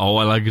 Oh,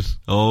 I like it.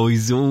 Oh,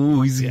 he's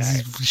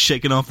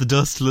shaking off the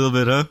dust a little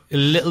bit, huh? A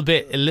little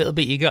bit.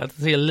 You got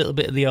to see a little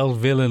bit of the old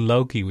villain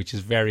Loki, which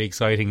is very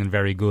exciting and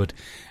very good.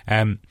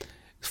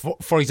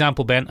 For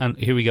example, Ben, and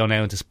here we go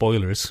now into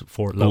spoilers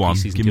for Loki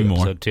season 2,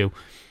 episode 2.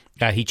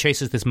 He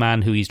chases this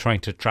man who he's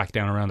trying to track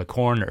down around the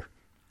corner.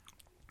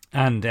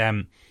 And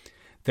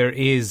there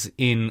is,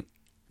 in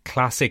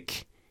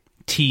classic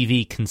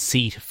TV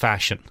conceit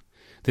fashion,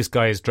 this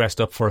guy is dressed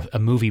up for a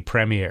movie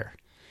premiere.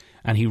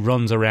 And he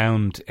runs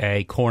around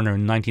a corner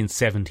in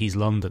 1970s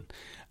London.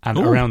 And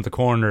around the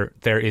corner,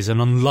 there is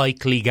an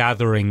unlikely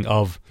gathering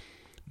of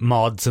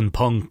mods and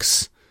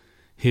punks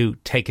who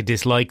take a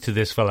dislike to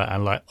this fella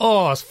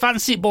and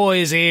fancy boy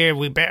is here,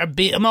 we better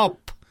beat him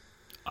up.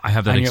 I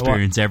have that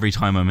experience every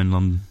time I'm in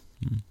London.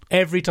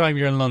 Every time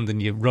you're in London,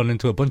 you run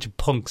into a bunch of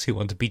punks who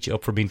want to beat you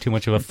up for being too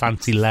much of a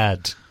fancy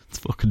lad. It's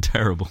fucking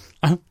terrible.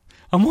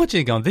 I'm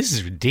watching it going, this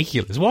is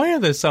ridiculous. Why are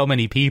there so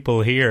many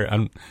people here?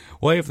 And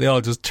why have they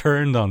all just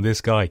turned on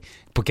this guy?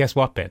 But guess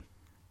what, Ben?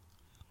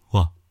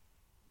 What?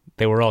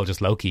 They were all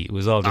just Loki. It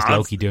was all just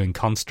Loki doing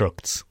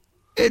constructs.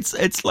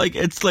 It's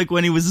like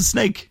when he was a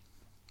snake.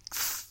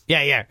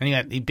 Yeah.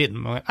 And he bit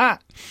him.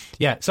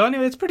 Yeah. So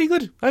anyway, it's pretty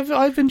good.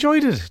 I've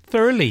enjoyed it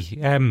thoroughly.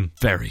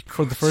 Very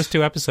for the first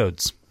 2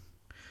 episodes.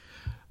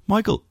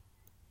 Michael,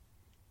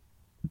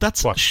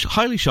 that's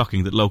highly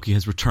shocking that Loki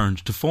has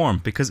returned to form,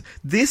 because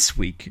this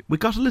week we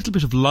got a little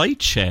bit of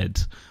light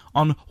shed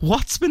on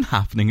what's been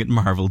happening at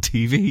Marvel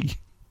TV.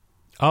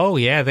 Oh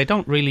yeah, they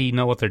don't really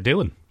know what they're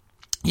doing.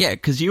 Yeah,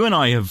 because you and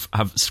I have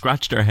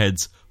scratched our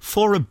heads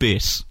for a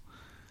bit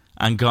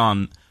and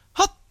gone,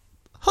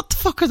 what the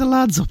fuck are the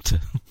lads up to?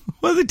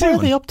 What are they doing?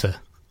 What are they up to?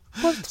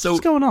 What's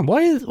going on?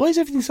 Why is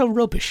everything so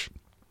rubbish?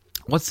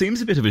 What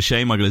seems a bit of a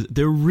shame, Michael, is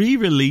they're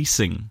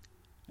re-releasing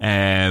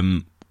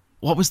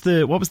what was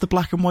the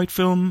black and white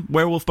film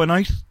Werewolf by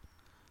Night?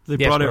 They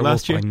brought out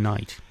last year. Werewolf by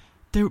Night.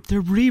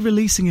 They're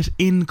re-releasing it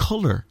in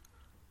colour.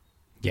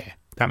 Yeah,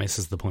 that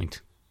misses the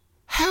point.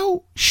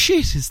 How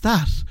shit is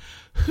that?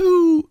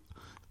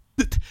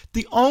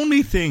 The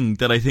only thing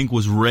that I think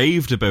was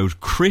raved about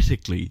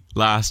critically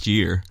last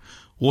year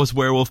was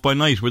Werewolf by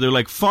Night, where they're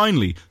like,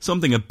 finally,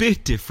 something a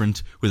bit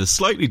different, with a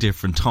slightly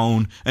different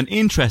tone, an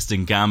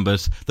interesting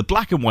gambit, the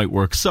black and white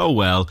works so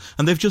well,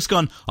 and they've just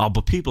gone,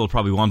 but people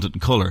probably want it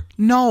in colour.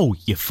 No,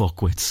 you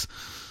fuckwits.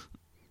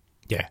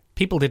 Yeah,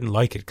 people didn't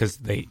like it because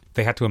they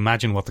had to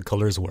imagine what the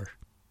colours were.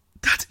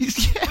 That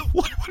is, yeah,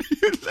 what are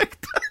you like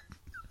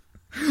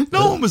that?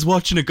 No one was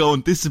watching it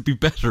going, this would be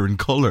better in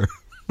colour.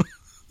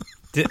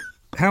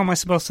 How am I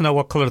supposed to know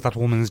what colour that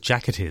woman's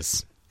jacket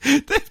is?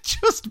 They've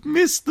just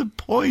missed the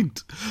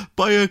point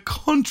by a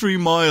country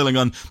mile and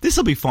gone,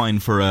 this'll be fine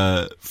for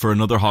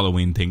another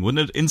Halloween thing,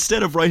 wouldn't it?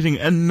 Instead of writing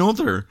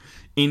another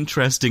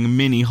interesting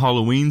mini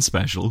Halloween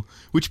special,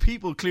 which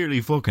people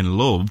clearly fucking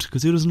loved,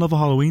 because who doesn't love a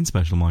Halloween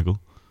special, Michael?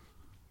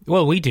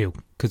 Well, we do,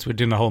 because we're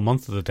doing a whole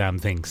month of the damn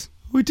things.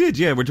 We did,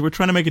 yeah. We're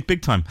trying to make it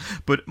big time.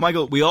 But,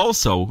 Michael, we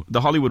also,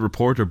 The Hollywood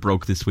Reporter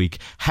broke this week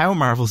how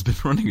Marvel's been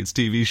running its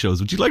TV shows.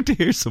 Would you like to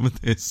hear some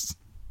of this?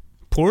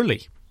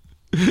 Poorly.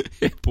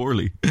 Yeah,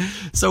 poorly.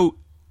 So,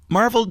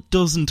 Marvel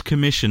doesn't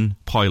commission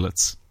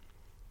pilots.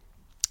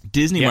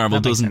 Marvel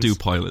doesn't do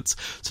pilots.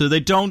 So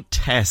they don't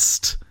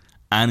test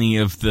any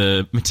of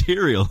the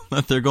material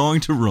that they're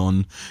going to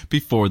run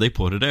before they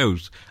put it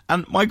out.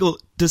 And Michael,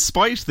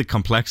 despite the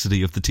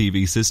complexity of the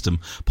TV system,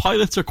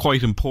 pilots are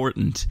quite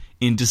important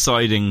in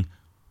deciding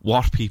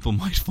what people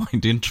might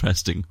find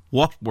interesting,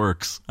 what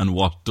works and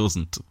what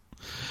doesn't.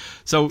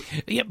 So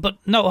yeah, but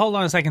no, hold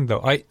on a second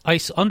though. I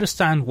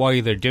understand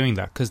why they're doing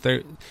that, because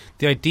the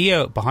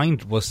idea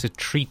behind it was to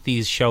treat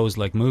these shows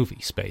like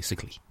movies,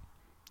 basically.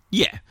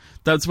 Yeah,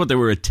 that's what they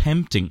were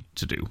attempting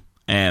to do.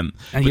 And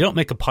you don't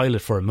make a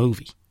pilot for a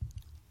movie.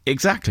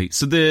 Exactly.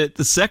 So the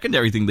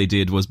secondary thing they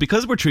did was,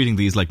 because we're treating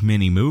these like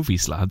mini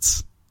movies,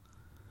 lads,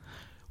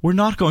 we're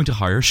not going to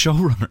hire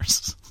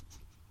showrunners.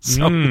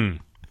 So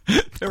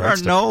there are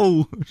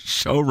no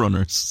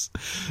showrunners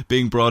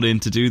being brought in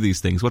to do these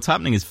things. What's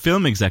happening is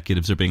film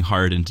executives are being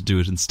hired in to do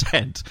it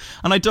instead.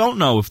 And I don't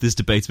know if this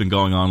debate's been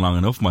going on long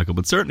enough, Michael,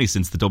 but certainly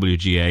since the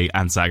WGA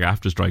and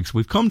SAG-AFTRA strikes,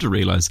 we've come to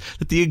realise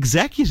that the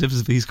executives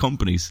of these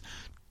companies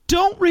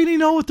don't really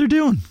know what they're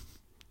doing.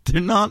 They're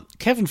not.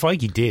 Kevin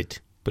Feige did,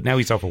 but now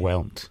he's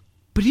overwhelmed.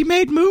 But he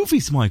made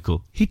movies,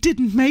 Michael. He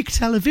didn't make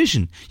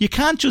television. You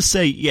can't just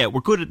say, yeah, we're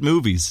good at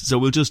movies, so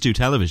we'll just do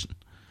television.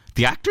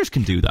 The actors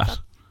can do that.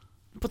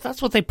 But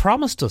that's what they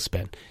promised us,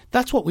 Ben.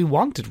 That's what we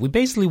wanted. We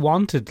basically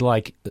wanted,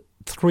 like,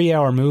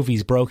 3-hour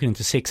movies broken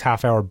into 6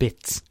 half-hour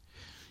bits.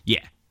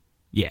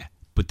 Yeah.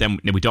 But then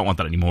we don't want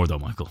that anymore, though,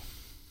 Michael.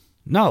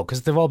 No,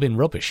 because they've all been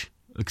rubbish.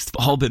 It's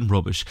all been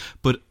rubbish.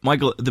 But,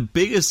 Michael, the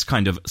biggest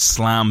kind of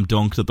slam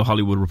dunk that the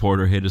Hollywood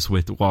Reporter hit us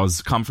with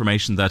was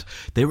confirmation that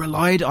they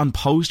relied on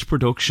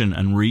post-production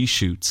and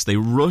reshoots. They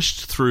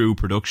rushed through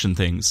production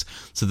things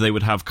so that they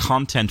would have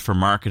content for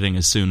marketing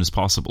as soon as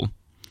possible.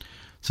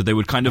 So they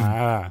would kind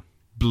of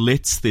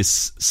blitz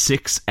this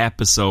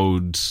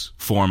 6-episode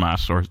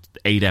format or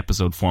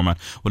 8-episode format,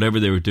 whatever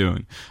they were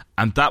doing.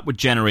 And that would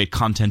generate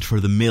content for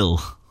the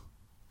mill,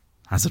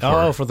 as it were.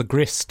 Oh, for the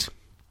grist.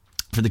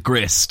 For the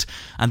grist.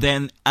 And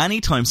then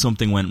anytime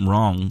something went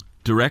wrong,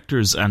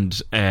 directors and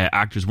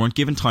actors weren't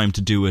given time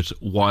to do it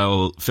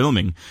while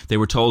filming. They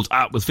were told,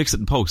 we'll fix it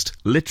in post,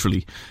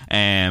 literally,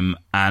 and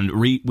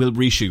we'll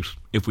reshoot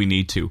if we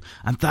need to.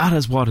 And that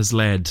is what has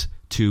led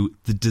to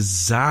the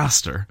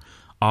disaster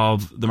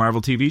of the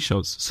Marvel TV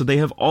shows. So they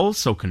have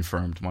also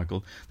confirmed,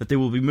 Michael, that they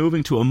will be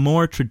moving to a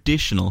more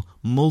traditional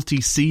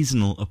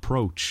multi-seasonal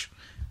approach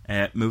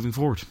moving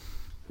forward.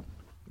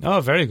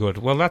 Oh, very good.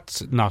 Well,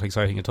 that's not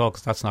exciting at all,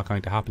 because that's not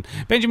going to happen.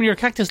 Benjamin, your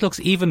cactus looks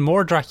even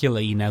more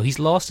Dracula-y now. He's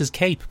lost his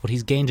cape, but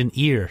he's gained an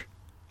ear.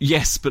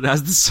 Yes, but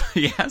as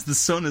the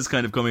sun is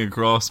kind of coming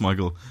across,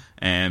 Michael,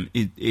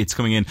 it's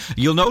coming in.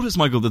 You'll notice,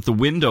 Michael, that the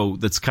window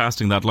that's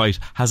casting that light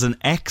has an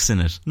X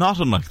in it, not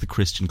unlike the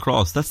Christian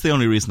cross. That's the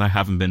only reason I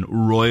haven't been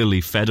royally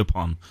fed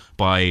upon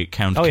by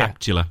Count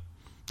Cactula.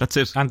 That's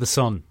it. And the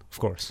sun, of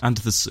course. And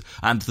the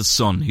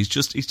sun. He's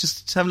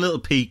just having a little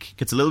peek,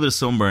 gets a little bit of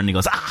sunburn, and he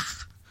goes,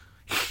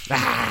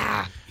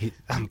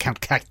 I'm Count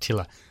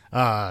Cactula.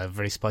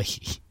 Very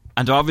spiky.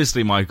 And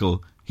obviously,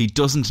 Michael, he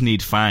doesn't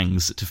need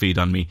fangs to feed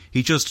on me.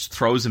 He just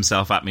throws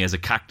himself at me as a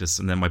cactus,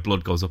 and then my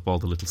blood goes up all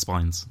the little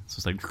spines. So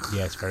it's like,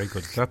 yeah, it's very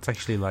good. That's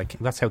actually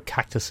that's how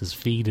cactuses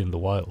feed in the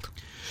wild.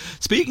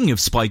 Speaking of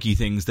spiky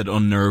things that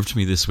unnerved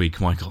me this week,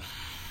 Michael.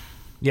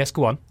 Yes,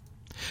 go on.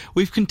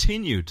 We've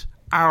continued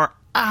our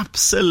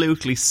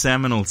absolutely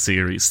seminal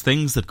series,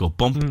 Things That Go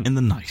Bump in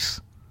the Night.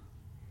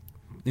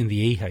 In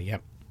the Ihe, yeah.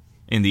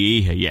 In the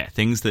Ihe, yeah.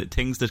 Things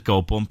that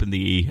go bump in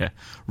the Ihe.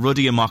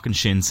 Ruddy and Mock and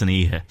Shins and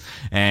Ihe.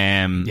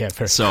 Yeah,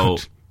 fair. So,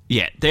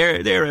 yeah,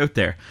 they're out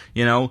there,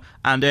 you know.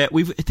 And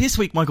this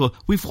week, Michael,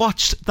 we've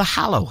watched The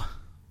Hallow.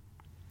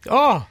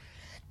 Oh,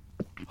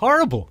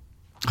 horrible.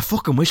 I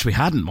fucking wish we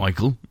hadn't,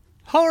 Michael.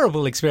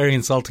 Horrible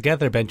experience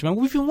altogether, Benjamin.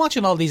 We've been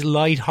watching all these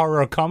light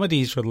horror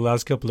comedies for the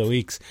last couple of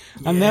weeks.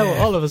 And now,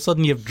 all of a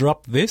sudden, you've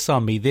dropped this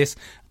on me. This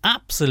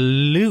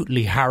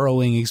absolutely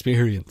harrowing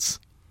experience.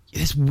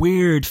 This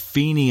weird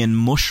Fenian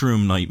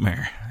mushroom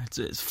nightmare.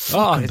 It's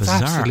fucking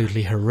bizarre.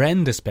 Absolutely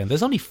horrendous, Ben.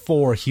 There's only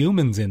 4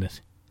 humans in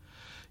it.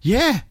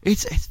 Yeah,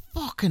 it's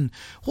fucking...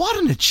 What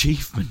an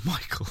achievement,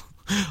 Michael,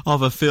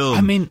 of a film.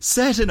 I mean,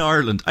 set in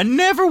Ireland. I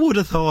never would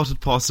have thought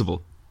it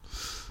possible.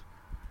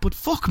 But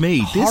fuck me,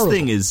 horrible. This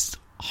thing is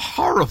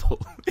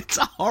horrible. It's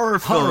a horror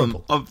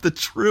film of the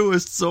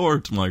truest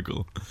sort,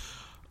 Michael.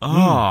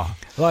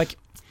 Like...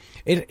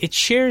 It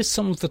shares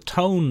some of the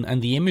tone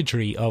and the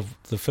imagery of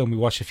the film we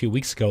watched a few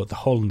weeks ago, The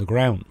Hole in the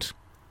Ground.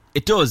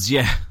 It does,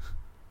 yeah.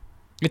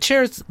 It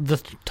shares the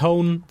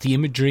tone, the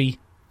imagery,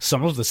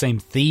 some of the same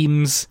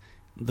themes,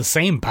 the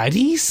same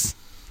baddies,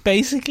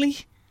 basically.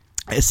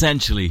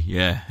 Essentially,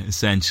 yeah,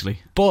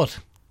 essentially. But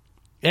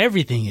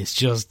everything is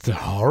just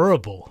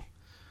horrible.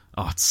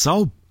 Oh, it's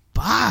so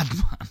bad,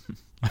 man.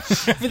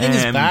 Everything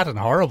is bad and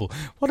horrible.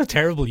 What a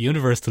terrible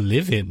universe to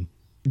live in.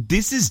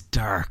 This is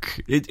dark.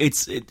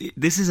 This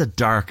is a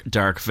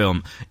dark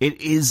film.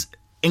 It is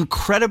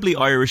incredibly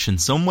Irish in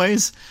some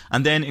ways,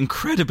 and then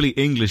incredibly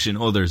English in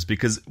others,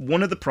 because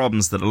one of the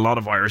problems that a lot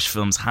of Irish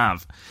films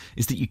have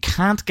is that you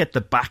can't get the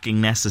backing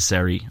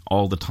necessary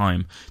all the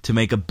time to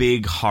make a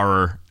big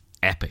horror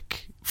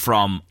epic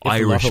from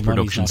Irish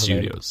production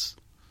studios.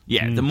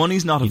 Yeah, the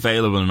money's not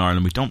available in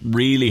Ireland. We don't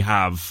really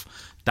have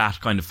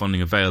that kind of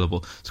funding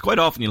available. So quite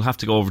often you'll have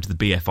to go over to the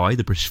BFI,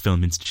 the British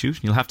Film Institute,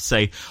 and you'll have to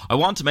say, I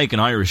want to make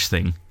an Irish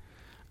thing.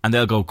 And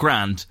they'll go,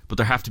 grand, but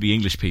there have to be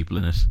English people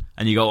in it.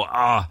 And you go,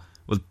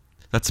 well,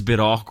 that's a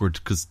bit awkward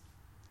because,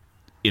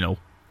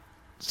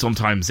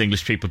 sometimes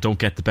English people don't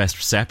get the best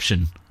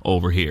reception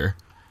over here.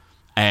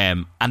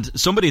 And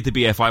somebody at the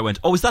BFI went,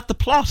 is that the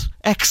plot?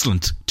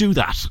 Excellent, do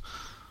that.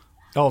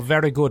 Oh,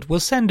 very good. We'll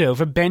send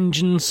over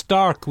Benjamin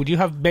Stark. Would you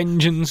have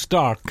Benjamin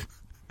Stark?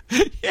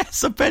 Yes,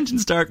 so Benjamin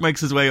Stark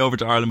makes his way over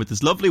to Ireland with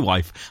his lovely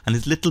wife and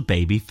his little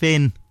baby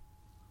Finn.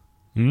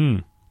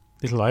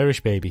 Little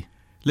Irish baby.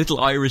 Little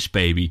Irish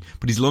baby.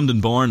 But he's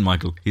London born,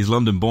 Michael. He's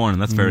London born,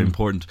 and that's very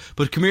important.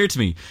 But come here to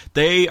me.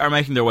 They are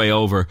making their way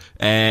over.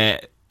 Adam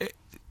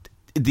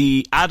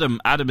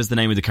is the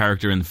name of the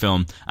character in the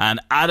film, and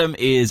Adam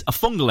is a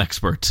fungal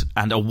expert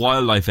and a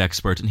wildlife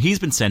expert, and he's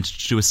been sent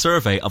to do a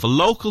survey of a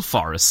local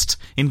forest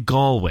in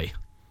Galway.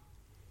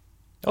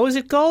 Oh, is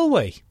it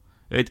Galway?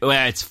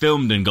 It's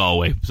filmed in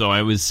Galway, so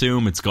I would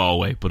assume it's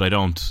Galway, but I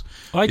don't.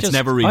 I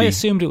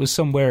assumed it was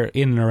somewhere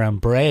in and around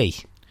Bray,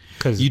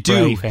 because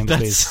Bray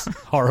famously is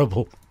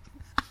horrible.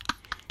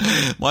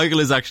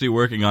 Michael is actually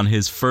working on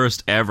his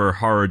first ever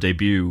horror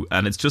debut,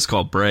 and it's just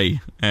called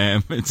Bray.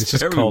 It's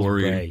very called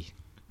worrying. Bray.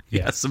 He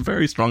has some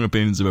very strong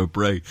opinions about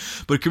Bray.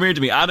 But come here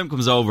to me. Adam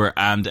comes over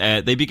and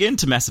they begin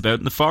to mess about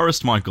in the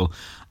forest, Michael.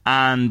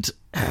 And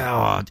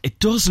it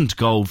doesn't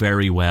go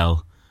very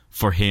well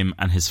for him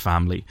and his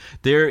family.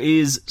 There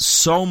is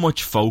so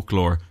much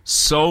folklore,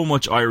 so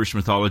much Irish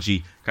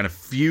mythology kind of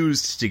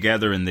fused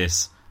together in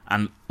this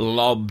and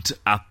lobbed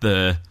at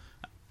the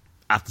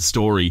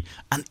story.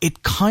 And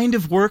it kind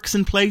of works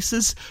in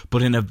places,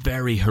 but in a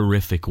very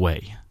horrific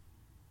way.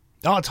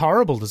 Oh, it's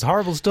horrible. There's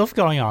horrible stuff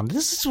going on.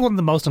 This is one of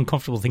the most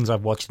uncomfortable things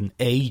I've watched in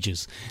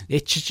ages.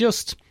 It's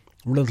just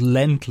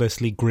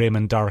relentlessly grim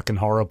and dark and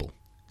horrible.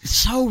 It's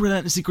so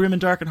relentlessly grim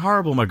and dark and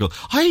horrible, Michael.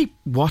 I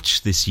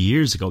watched this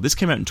years ago. This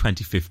came out in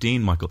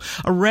 2015, Michael.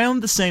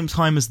 Around the same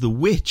time as The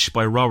Witch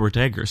by Robert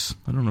Eggers.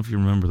 I don't know if you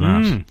remember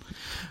that.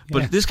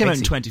 But this came out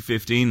in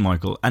 2015,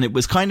 Michael. And it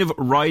was kind of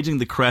riding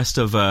the crest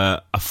of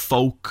a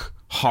folk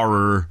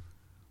horror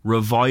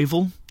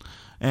revival.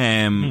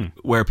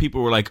 Where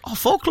people were like,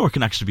 folklore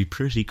can actually be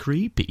pretty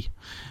creepy.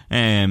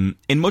 In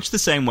much the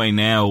same way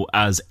now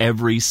as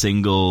every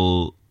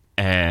single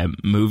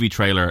movie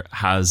trailer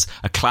has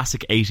a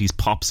classic 80s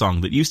pop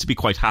song that used to be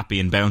quite happy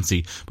and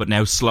bouncy, but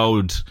now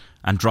slowed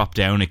and dropped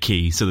down a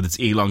key so that it's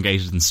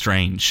elongated and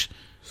strange.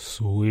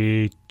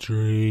 Sweet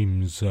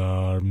dreams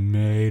are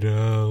made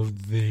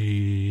of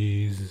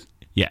these.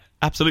 Yeah,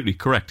 absolutely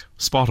correct.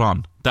 Spot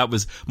on. That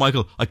was,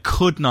 Michael, I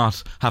could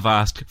not have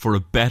asked for a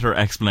better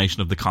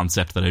explanation of the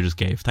concept that I just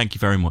gave. Thank you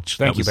very much.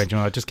 Thank you,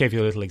 Benjamin. I just gave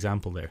you a little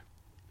example there.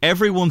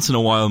 Every once in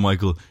a while,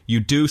 Michael, you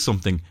do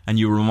something and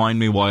you remind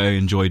me why I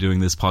enjoy doing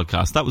this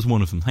podcast. That was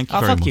one of them. Thank you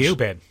very much. Fuck you,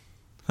 Ben.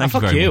 Thank you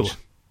very much.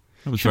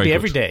 That was Should be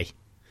every day.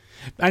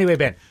 Anyway,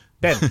 Ben.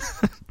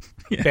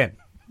 Yeah. Ben.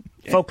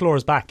 Folklore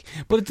is back.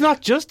 But it's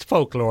not just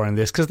folklore in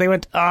this, because they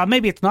went,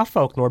 maybe it's not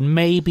folklore,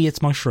 maybe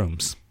it's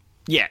mushrooms.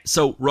 Yeah,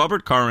 so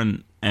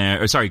Corin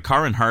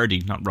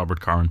Hardy, not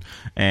Robert Corin.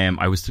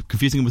 I was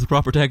confusing him with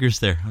Robert Eggers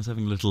there. I was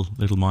having a little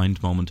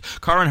mind moment.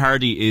 Corin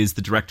Hardy is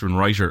the director and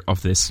writer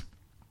of this.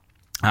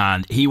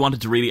 And he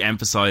wanted to really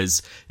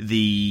emphasise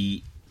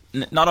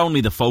not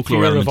only the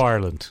folklore element, of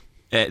Ireland.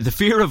 The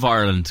fear of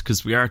Ireland,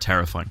 because we are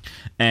terrifying.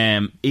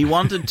 He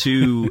wanted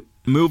to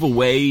move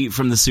away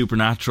from the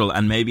supernatural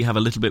and maybe have a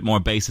little bit more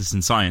basis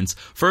in science.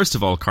 First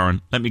of all, Corin,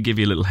 let me give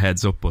you a little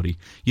heads up, buddy.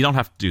 You don't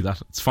have to do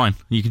that. It's fine.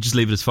 You can just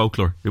leave it as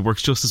folklore. It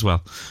works just as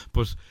well.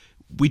 But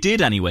we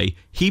did anyway.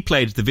 He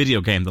played the video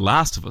game The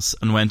Last of Us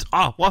and went,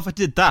 what if I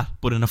did that,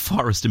 but in a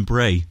forest in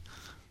Bray?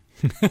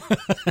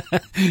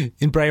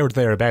 In Bray or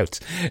thereabouts.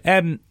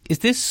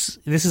 This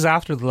is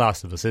after The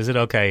Last of Us, is it?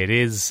 Okay, it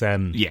is.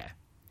 Yeah.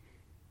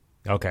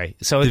 Okay,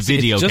 so it's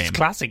just game.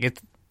 Classic.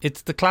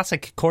 It's the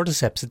classic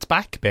cordyceps. It's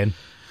back, Ben.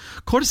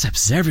 Cordyceps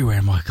is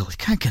everywhere, Michael. You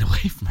can't get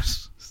away from it.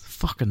 It's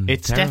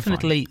terrifying.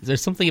 Definitely,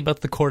 there's something about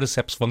the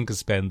cordyceps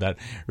fungus, Ben, that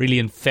really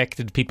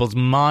infected people's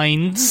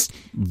minds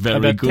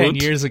about 10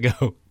 years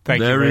ago. Thank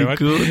you very much.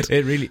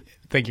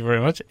 Thank you very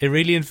much. It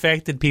really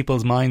infected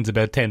people's minds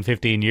about 10,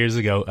 15 years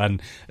ago,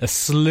 and a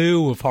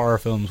slew of horror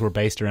films were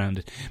based around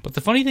it. But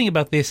the funny thing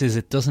about this is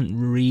it doesn't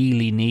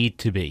really need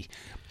to be.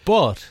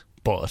 But,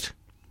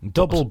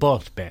 double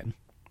but, Ben,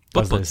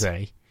 as they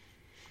say.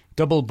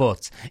 Double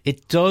butts.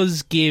 It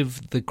does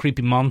give the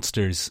creepy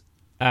monsters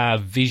a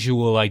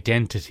visual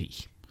identity.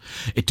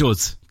 It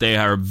does. They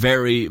are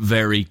very,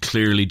 very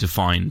clearly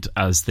defined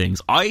as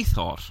things. I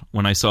thought,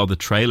 when I saw the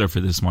trailer for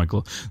this,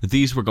 Michael, that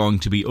these were going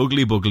to be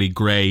ugly, buggly,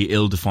 grey,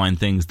 ill-defined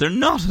things. They're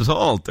not at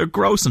all. They're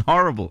gross and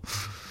horrible.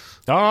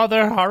 Oh,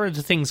 there are horrid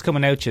things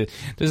coming out you.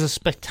 There's a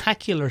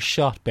spectacular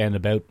shot, Ben,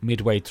 about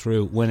midway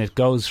through when it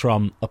goes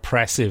from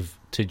oppressive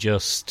to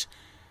just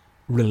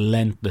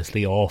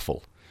relentlessly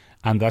awful.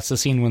 And that's the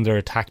scene when they're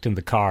attacked in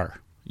the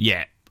car.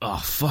 Yeah. Oh,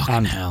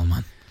 fucking hell,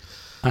 man.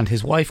 And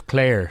his wife,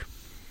 Claire,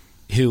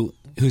 who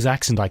whose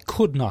accent I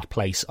could not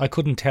place. I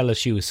couldn't tell if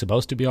she was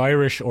supposed to be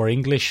Irish or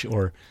English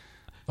or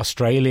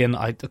Australian.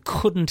 I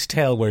couldn't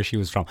tell where she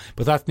was from,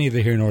 but that's neither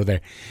here nor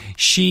there.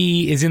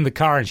 She is in the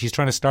car and she's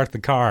trying to start the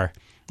car,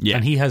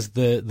 and he has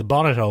the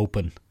bonnet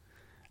open,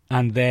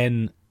 and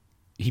then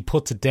he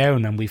puts it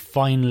down and we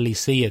finally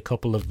see a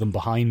couple of them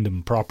behind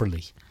him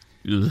properly.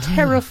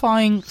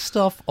 Terrifying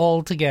stuff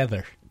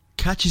altogether.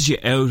 Catches you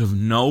out of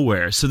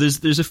nowhere. So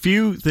there's a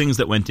few things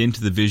that went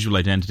into the visual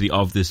identity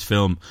of this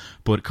film,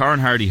 but Corin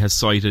Hardy has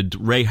cited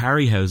Ray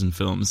Harryhausen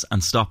films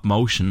and stop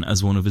motion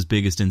as one of his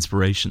biggest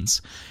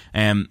inspirations.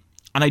 And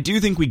I do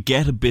think we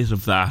get a bit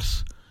of that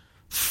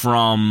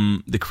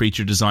from the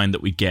creature design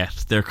that we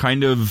get. They're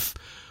kind of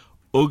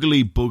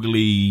ugly,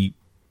 buggly,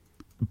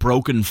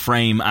 broken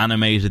frame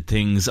animated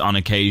things on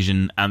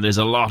occasion, and there's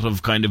a lot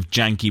of kind of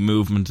janky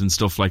movement and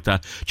stuff like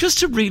that, just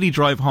to really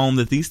drive home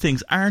that these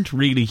things aren't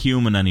really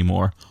human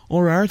anymore.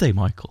 Or are they,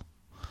 Michael?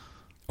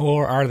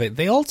 Or are they?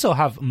 They also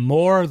have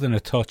more than a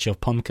touch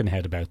of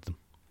Pumpkinhead about them.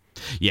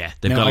 Yeah,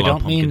 they've got a lot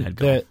of Pumpkinhead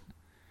going.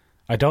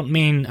 I don't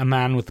mean a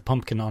man with the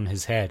pumpkin on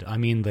his head. I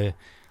mean the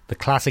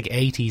classic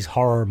 80s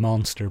horror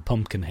monster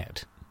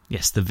Pumpkinhead.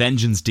 Yes, the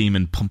vengeance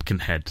demon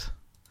Pumpkinhead.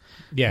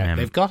 Yeah,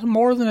 they've got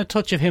more than a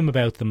touch of him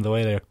about them, the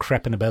way they're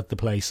creeping about the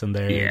place and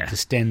their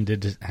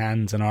distended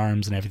hands and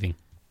arms and everything.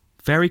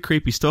 Very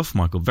creepy stuff,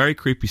 Michael. Very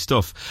creepy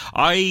stuff.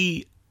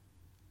 Despite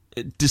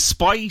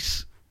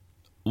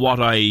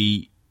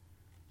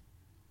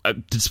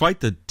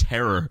the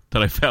terror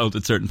that I felt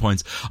at certain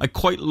points, I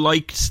quite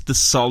liked the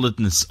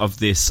solidness of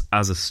this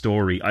as a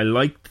story. I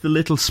liked the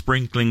little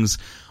sprinklings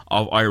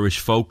of Irish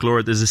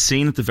folklore. There's a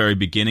scene at the very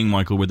beginning,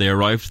 Michael, where they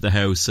arrive to the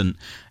house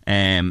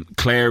and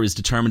Claire is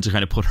determined to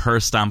kind of put her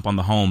stamp on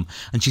the home,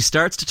 and she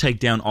starts to take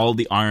down all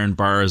the iron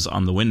bars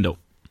on the window.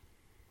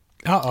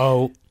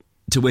 Uh-oh.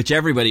 To which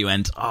everybody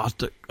went,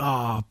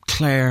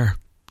 Claire,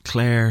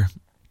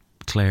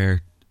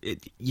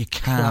 you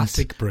can't.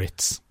 Classic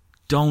Brits.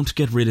 Don't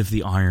get rid of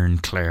the iron,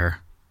 Claire.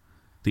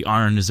 The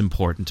iron is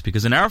important,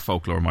 because in our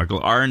folklore,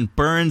 Michael, iron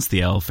burns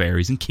the elf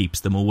fairies and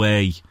keeps them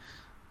away.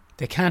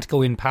 They can't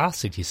go in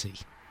past it, you see.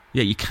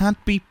 Yeah, you can't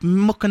be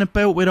mucking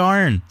about with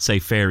iron, say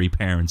fairy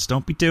parents.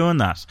 Don't be doing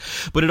that.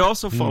 But it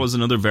also follows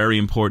another very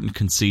important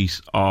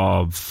conceit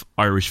of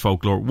Irish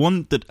folklore,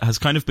 one that has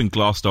kind of been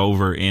glossed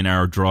over in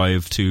our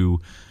drive to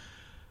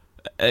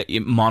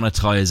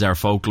monetize our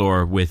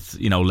folklore with,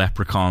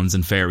 leprechauns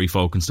and fairy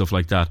folk and stuff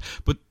like that.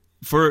 But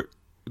for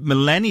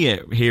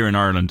millennia here in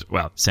Ireland,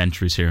 well,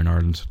 centuries here in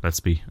Ireland, let's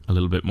be a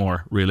little bit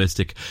more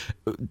realistic,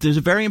 there's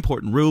a very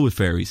important rule with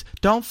fairies.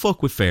 Don't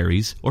fuck with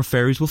fairies or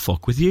fairies will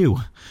fuck with you.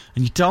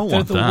 And you don't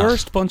want that. They're the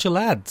worst bunch of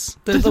lads.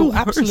 They're the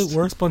absolute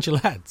worst bunch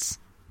of lads.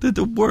 They're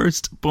the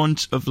worst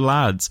bunch of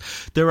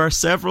lads. There are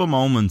several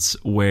moments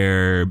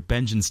where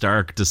Benjamin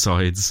Stark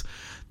decides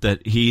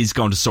that he's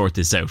going to sort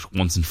this out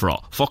once and for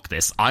all. Fuck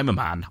this. I'm a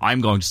man.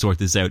 I'm going to sort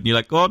this out. And you're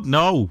like, oh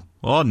no,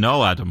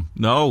 Adam.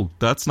 No,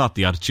 that's not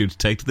the attitude to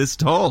take to this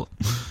at all.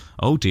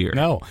 Oh dear.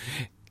 No.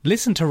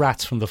 Listen to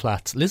Rats from the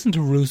Flats. Listen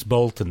to Roose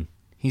Bolton.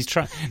 He's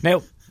trying.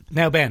 Now,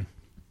 Ben,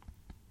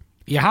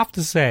 you have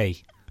to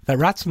say that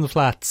Rats from the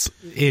Flats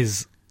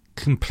is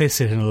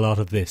complicit in a lot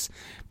of this,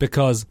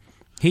 because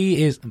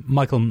he is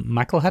Michael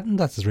McElhatton.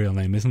 That's his real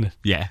name, isn't it?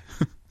 Yeah.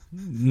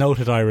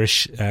 Noted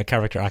Irish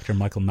character actor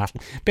Michael Matt.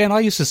 Ben,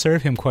 I used to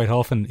serve him quite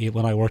often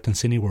when I worked in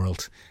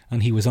Cineworld,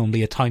 and he was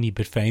only a tiny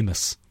bit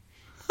famous.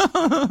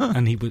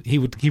 And he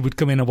would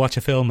come in and watch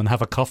a film and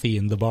have a coffee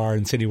in the bar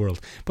in Cineworld.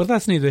 But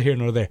that's neither here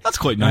nor there. That's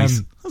quite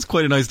nice. That's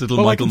quite a nice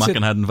little Michael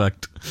McElhatton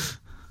fact.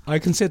 I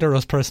consider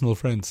us personal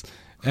friends.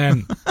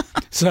 So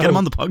get him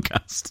on the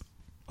podcast.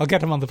 I'll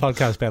get him on the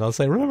podcast, Ben. I'll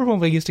say, remember when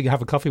we used to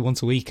have a coffee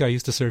once a week? I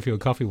used to serve you a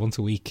coffee once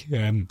a week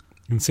in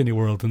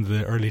Cineworld in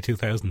the early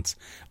 2000s.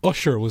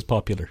 Usher was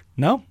popular.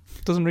 No?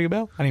 Doesn't ring a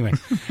bell? Anyway.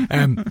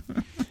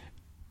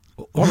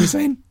 What are we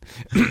saying?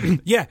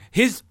 Yeah,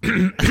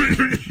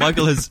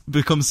 Michael has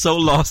become so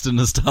lost in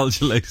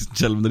nostalgia, ladies and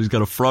gentlemen, that he's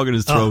got a frog in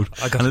his throat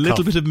and a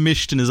little bit of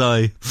mist in his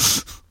eye.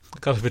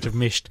 Got a bit of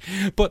mist.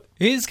 But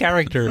his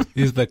character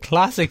is the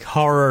classic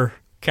horror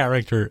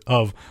character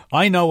of,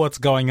 I know what's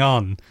going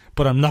on,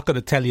 but I'm not going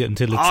to tell you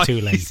until it's too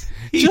late.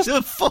 He's just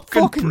a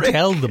fucking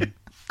tell them.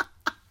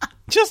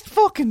 Just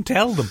fucking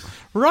tell them.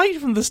 Right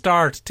from the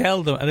start,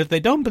 tell them. And if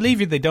they don't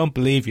believe you, they don't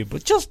believe you.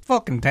 But just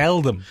fucking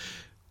tell them.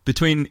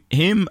 Between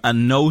him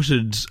and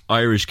noted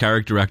Irish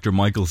character actor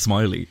Michael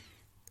Smiley,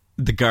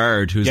 the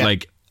guard who's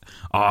like,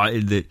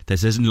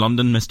 this isn't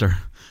London, mister.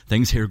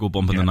 Things here go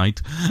bump in the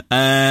night.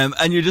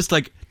 And you're just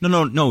like,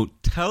 no,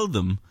 tell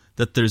them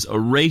that there's a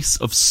race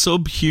of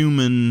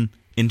subhuman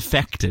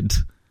infected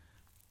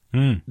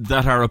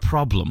that are a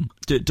problem.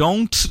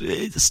 Don't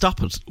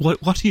stop it.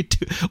 What do you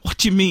do? What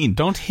do you mean?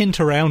 Don't hint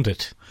around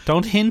it.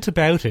 Don't hint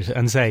about it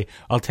and say,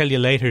 I'll tell you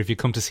later if you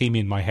come to see me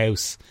in my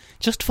house.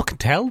 Just fucking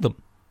tell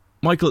them.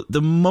 Michael,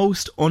 the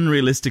most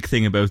unrealistic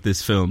thing about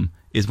this film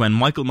is when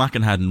Michael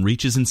McElhatton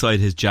reaches inside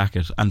his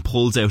jacket and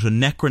pulls out a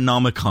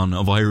Necronomicon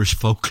of Irish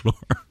folklore.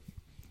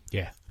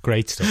 Yeah,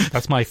 great stuff.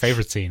 That's my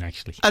favourite scene,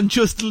 actually. And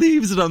just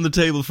leaves it on the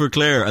table for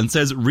Claire and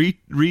says, read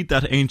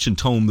that ancient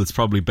tome that's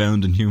probably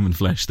bound in human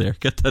flesh there.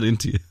 Get that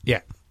into you.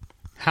 Yeah.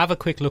 Have a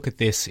quick look at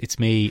this. It's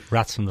me,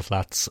 Rats from the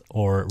Flats,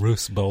 or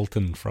Roose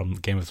Bolton from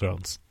Game of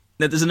Thrones.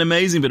 Now, there's an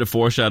amazing bit of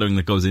foreshadowing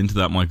that goes into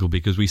that, Michael,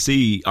 because we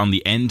see on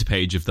the end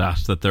page of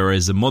that there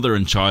is a mother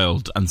and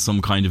child and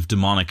some kind of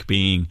demonic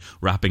being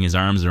wrapping his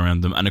arms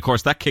around them. And, of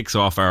course, that kicks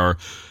off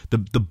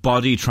the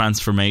body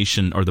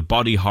transformation or the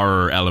body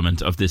horror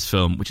element of this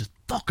film, which is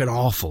fucking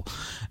awful.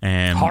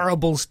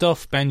 Horrible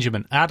stuff,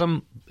 Benjamin.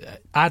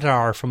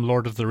 Adar from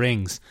Lord of the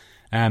Rings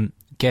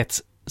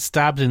gets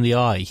stabbed in the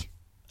eye.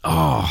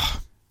 Oh,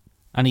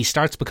 and he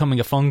starts becoming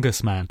a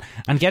fungus man.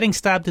 And getting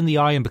stabbed in the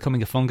eye and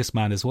becoming a fungus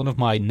man is one of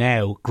my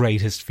now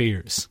greatest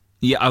fears.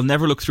 Yeah, I'll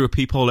never look through a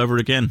peephole ever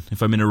again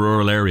if I'm in a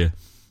rural area.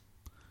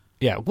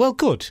 Yeah, well,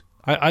 good.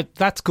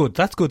 That's good.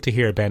 That's good to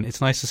hear, Ben.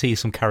 It's nice to see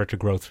some character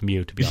growth from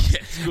you, to be honest. Yeah,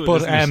 it's good,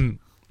 but isn't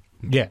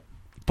it? yeah,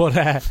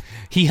 but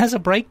he has a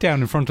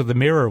breakdown in front of the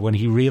mirror when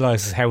he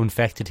realises how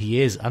infected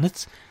he is, and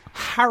it's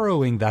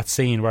harrowing, that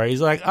scene where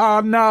he's like, "Oh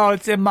no,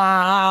 it's in my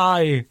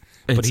eye."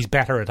 But he's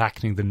better at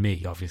acting than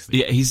me, obviously.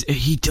 Yeah,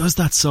 he does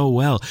that so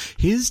well.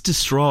 His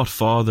distraught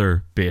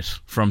father bit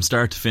from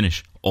start to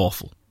finish,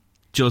 awful.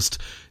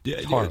 Just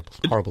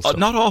horrible stuff.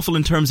 Not awful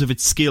in terms of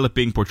its skill at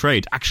being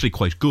portrayed, actually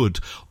quite good.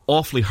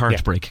 Awfully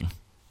heartbreaking.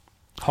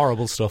 Yeah.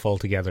 Horrible stuff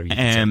altogether.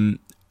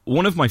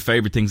 One of my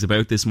favourite things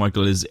about this,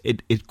 Michael, is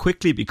it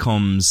quickly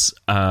becomes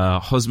a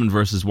husband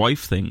versus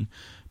wife thing,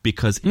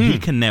 because he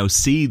can now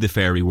see the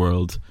fairy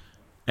world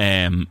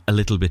a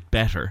little bit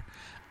better,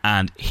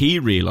 and he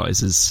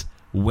realises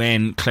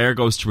when Claire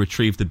goes to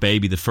retrieve the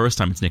baby the first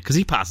time it's nicked, because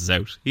he passes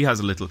out.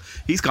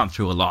 He's gone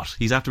through a lot.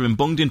 He's after been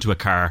bunged into a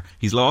car.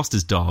 He's lost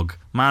his dog,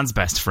 man's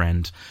best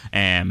friend.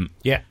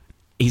 Yeah.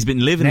 He's been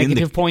living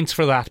Negative points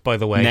for that, by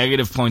the way.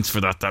 Negative points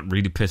for that. That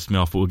really pissed me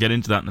off, but we'll get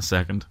into that in a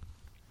second.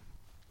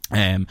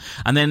 And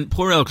then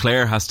poor old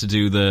Claire has to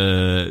do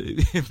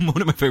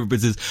one of my favourite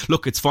bits is,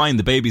 look, it's fine,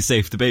 the baby's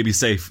safe,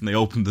 and they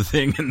open the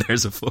thing and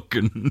there's a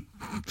fucking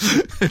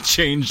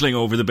changeling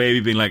over the baby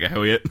being like,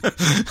 how are you?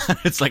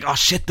 It's like, oh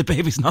shit, the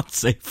baby's not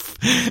safe.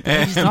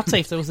 He's not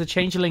safe. There was a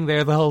changeling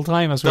there the whole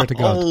time, I swear to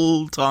God. The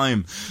whole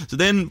time. So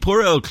then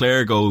poor old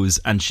Claire goes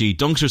and she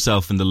dunks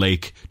herself in the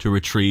lake to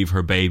retrieve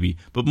her baby.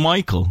 But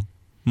Michael,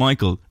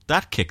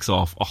 that kicks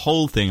off a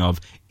whole thing of,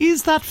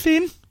 is that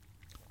Finn?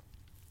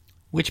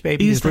 Which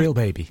baby is real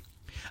baby?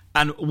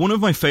 And one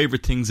of my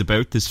favourite things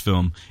about this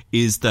film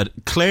is that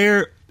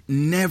Claire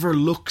never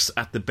looks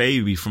at the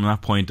baby from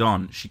that point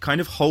on. She kind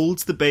of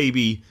holds the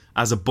baby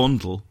as a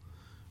bundle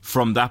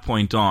from that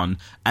point on,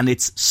 and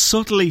it's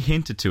subtly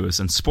hinted to us,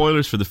 and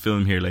spoilers for the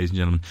film here, ladies and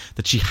gentlemen,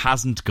 that she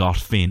hasn't got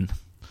Finn.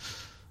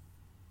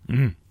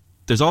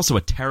 There's also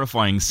a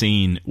terrifying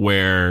scene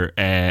where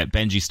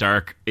Benji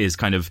Stark is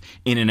kind of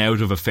in and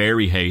out of a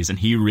fairy haze, and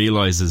he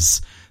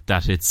realises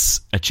that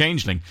it's a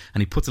changeling,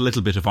 and he puts a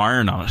little bit of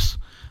iron on it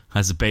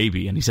as a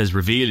baby, and he says,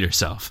 reveal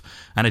yourself.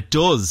 And it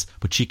does,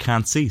 but she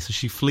can't see, so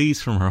she flees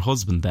from her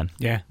husband then.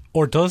 Yeah.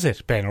 Or does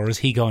it, Ben? Or is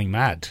he going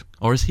mad?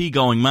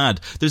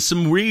 There's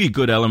some really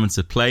good elements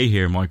at play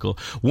here, Michael.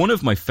 One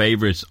of my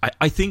favourite,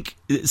 I think,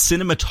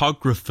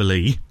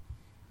 cinematographically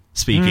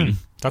speaking.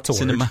 That's a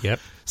word, yep.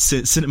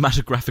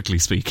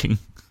 Cinematographically speaking.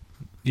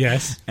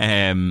 Yes.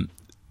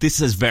 This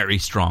is very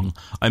strong.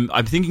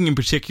 I'm thinking in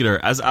particular,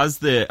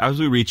 as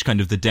we reach kind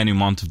of the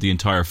denouement of the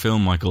entire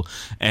film, Michael,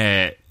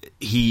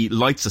 he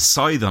lights a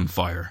scythe on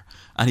fire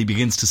and he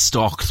begins to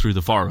stalk through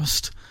the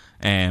forest.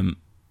 And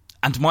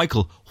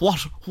Michael,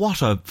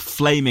 what a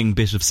flaming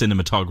bit of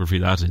cinematography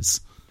that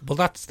is. Well,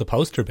 that's the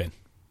poster bin.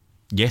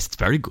 Yes, it's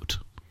very good.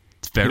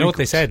 It's very. You know what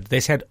good. they said? They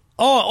said,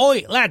 "Oh,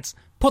 oi, lads,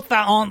 put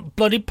that on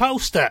bloody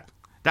poster."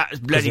 That is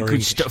bloody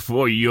good stuff.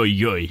 Oi,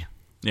 oi, oi.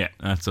 Yeah,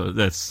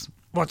 that's.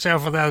 Watch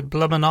out for that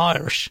bloomin'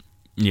 Irish.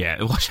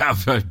 Yeah, watch out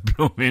for that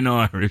bloomin'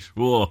 Irish.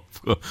 Whoa,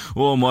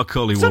 my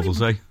collie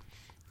wobbles, eh?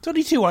 There's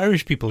only 2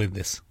 Irish people in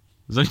this.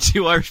 There's only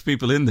 2 Irish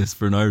people in this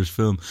for an Irish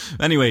film.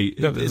 Anyway,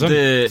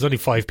 there's only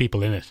 5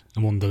 people in it,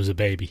 and one of them's a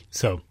baby,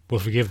 so we'll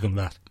forgive them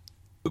that.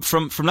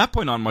 From that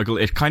point on, Michael,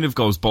 it kind of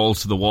goes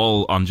balls to the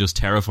wall on just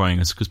terrifying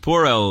us, because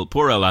poor old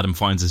Adam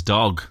finds his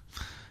dog.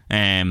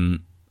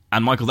 And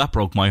Michael, that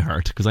broke my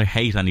heart, because I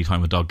hate any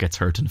time a dog gets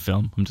hurt in a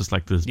film. I'm just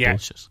like, this is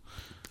bullshit.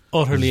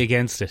 Utterly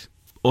against it.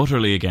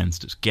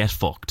 Get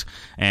fucked.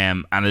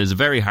 And it is a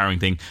very harrowing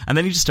thing. And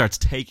then he just starts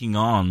taking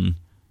on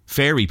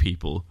fairy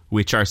people,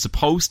 which are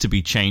supposed to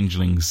be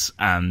changelings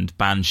and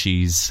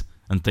banshees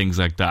and things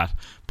like that,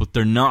 but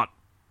they're not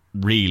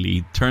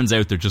really. Turns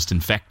out they're just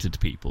infected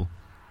people.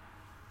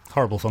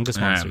 Horrible fungus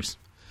monsters.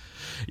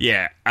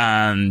 Yeah,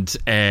 and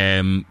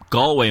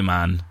Galway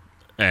man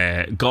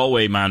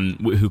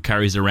who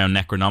carries around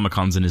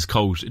Necronomicons in his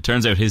coat, it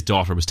turns out his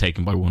daughter was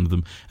taken by one of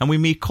them, and we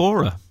meet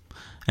Cora.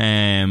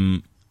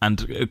 And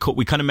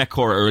we kind of met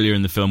Cora earlier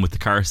in the film with the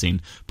car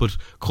scene, but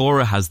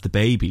Cora has the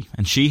baby,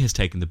 and she has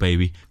taken the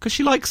baby because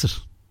she likes it.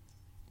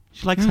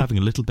 She likes having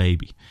a little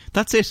baby.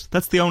 That's it.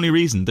 That's the only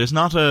reason. There's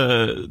not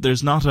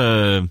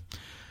a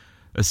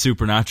a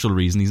supernatural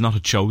reason. He's not a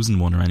chosen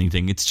one or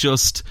anything. It's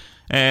just,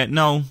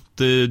 no,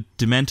 the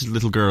demented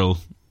little girl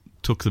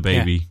took the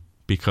baby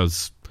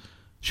because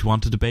she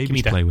wanted a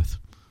baby to play with.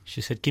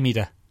 She said, "Give me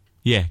that."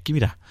 Yeah, give me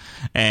that.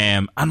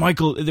 And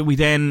Michael, we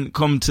then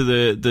come to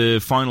the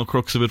final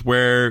crux of it,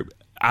 where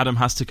Adam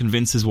has to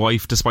convince his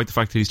wife, despite the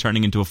fact that he's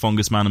turning into a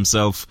fungus man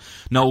himself,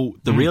 no,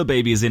 the real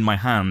baby is in my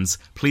hands.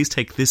 Please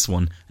take this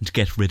one and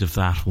get rid of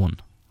that one.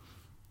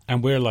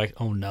 And we're like,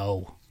 oh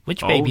no.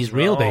 Which baby is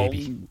real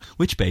baby?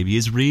 Which baby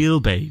is real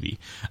baby?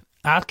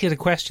 Ask it a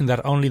question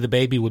that only the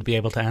baby would be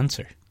able to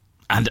answer.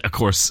 And, of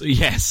course,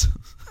 yes.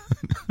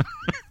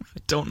 I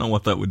don't know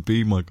what that would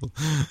be, Michael.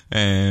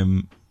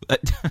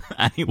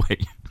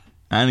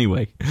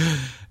 Anyway.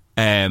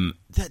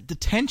 The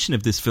tension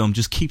of this film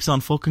just keeps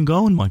on fucking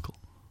going, Michael.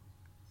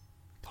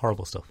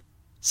 Horrible stuff.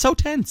 So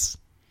tense.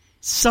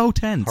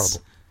 Horrible.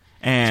 So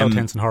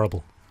tense and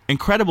horrible.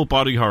 Incredible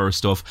body horror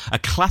stuff. A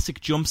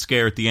classic jump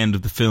scare at the end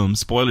of the film.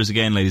 Spoilers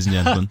again, ladies and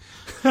gentlemen.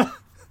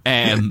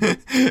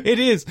 It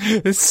is.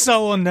 It's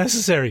so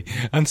unnecessary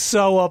and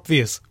so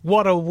obvious.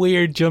 What a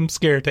weird jump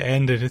scare to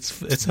end it.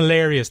 It's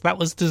hilarious. That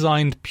was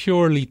designed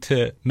purely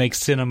to make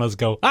cinemas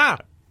go, ah!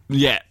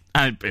 Yeah.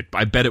 I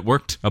bet it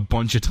worked a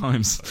bunch of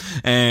times.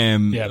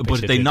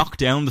 But they knock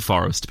down the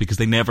forest because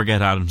they never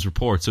get Adam's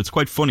report. So it's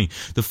quite funny.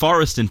 The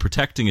forest, in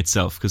protecting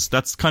itself, because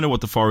that's kind of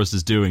what the forest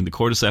is doing. The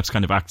cordyceps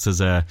kind of acts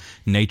as a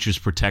nature's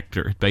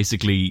protector. It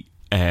basically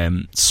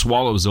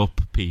swallows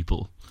up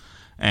people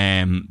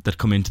that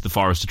come into the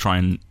forest to try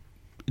and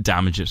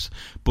damage it.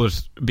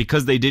 But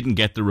because they didn't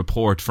get the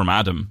report from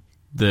Adam,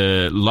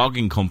 the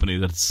logging company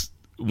that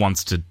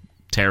wants to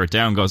tear it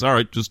down goes, all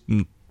right, just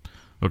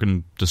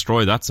fucking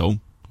destroy that, so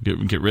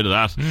get rid of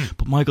that.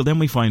 But Michael, then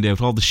we find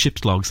out all the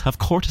ship's logs have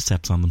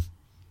cordyceps on them.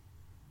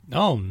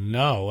 Oh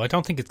no, I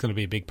don't think it's going to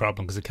be a big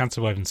problem because it can't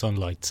survive in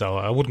sunlight, so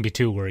I wouldn't be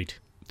too worried.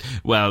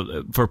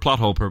 Well, for plot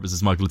hole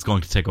purposes, Michael, it's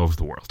going to take over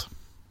the world.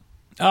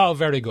 Oh,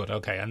 very good.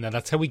 Okay, and then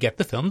that's how we get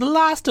the film The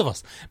Last of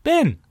Us.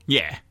 Ben.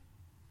 Yeah.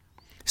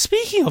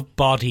 Speaking of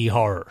body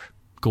horror.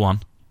 Go on.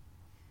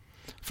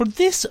 For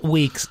this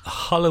week's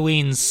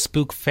Halloween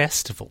Spook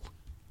Festival.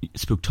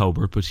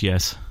 Spooktober, but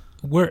yes.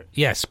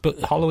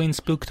 Halloween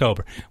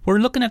Spooktober. We're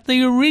looking at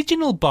the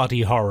original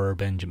body horror,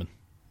 Benjamin.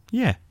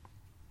 Yeah.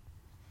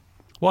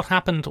 What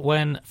happened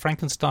when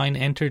Frankenstein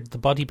entered the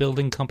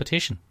bodybuilding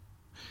competition?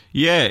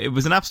 Yeah, it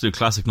was an absolute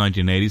classic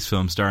 1980s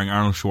film starring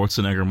Arnold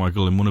Schwarzenegger,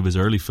 Michael, in one of his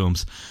early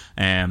films.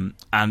 And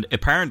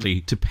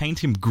apparently, to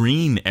paint him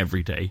green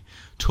every day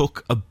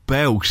took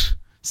about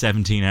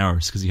 17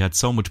 hours because he had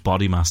so much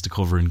body mass to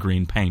cover in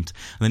green paint.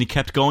 And then he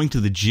kept going to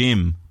the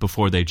gym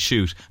before they'd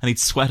shoot, and he'd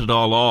sweat it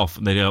all off.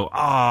 And they'd go,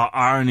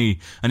 Arnie.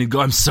 And he'd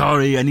go, I'm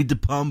sorry, I need to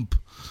pump.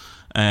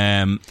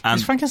 And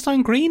is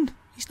Frankenstein green?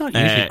 He's not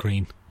usually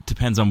green.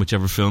 Depends on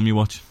whichever film you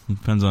watch. It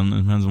depends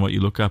on what you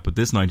look at. But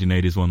this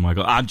 1980s one,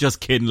 Michael, I'm just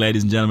kidding,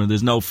 ladies and gentlemen.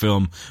 There's no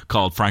film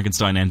called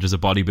Frankenstein Enters a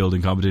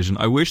Bodybuilding Competition.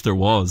 I wish there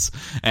was.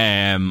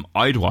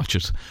 I'd watch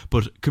it.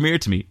 But come here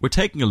to me. We're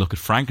taking a look at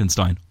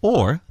Frankenstein,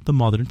 or the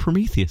modern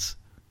Prometheus.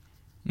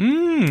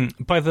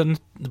 By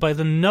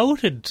the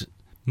noted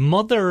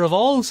mother of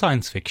all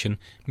science fiction,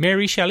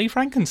 Mary Shelley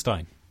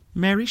Frankenstein.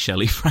 Mary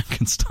Shelley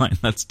Frankenstein.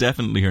 That's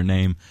definitely her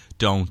name.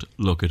 Don't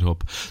look it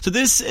up. So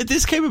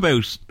this came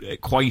about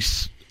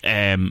quite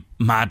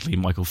madly,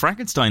 Michael.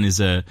 Frankenstein is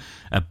a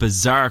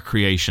bizarre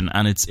creation,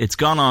 and it's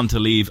gone on to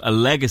leave a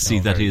legacy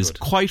that is,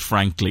 quite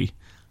frankly,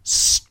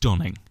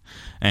 stunning.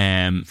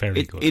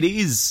 Very good. It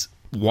is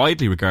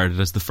widely regarded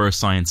as the first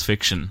science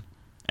fiction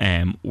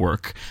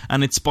work,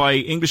 and it's by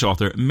English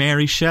author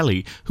Mary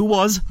Shelley, who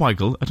was,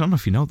 Michael, I don't know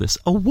if you know this,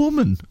 a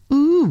woman.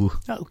 Ooh.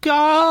 Oh,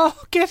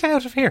 get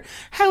out of here.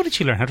 How did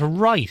she learn how to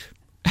write?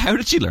 How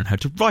did she learn how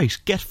to write?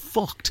 Get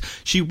fucked.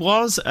 She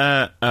was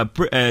a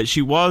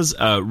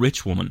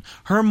rich woman.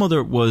 Her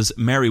mother was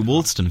Mary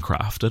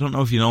Wollstonecraft. I don't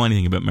know if you know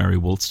anything about Mary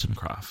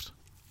Wollstonecraft.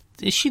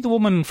 Is she the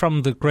woman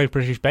from the Great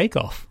British Bake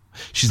Off?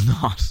 She's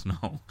not,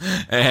 no.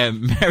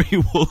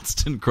 Mary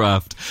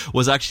Wollstonecraft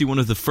was actually one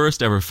of the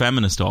first ever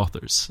feminist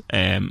authors,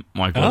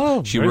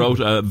 Michael. She wrote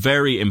a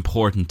very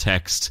important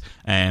text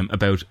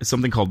about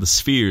something called the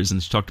spheres,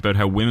 and she talked about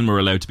how women were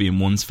allowed to be in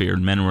one sphere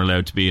and men were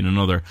allowed to be in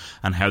another,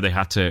 and how they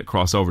had to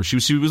cross over. She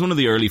was one of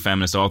the early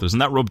feminist authors,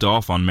 and that rubbed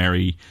off on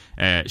Mary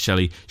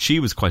Shelley.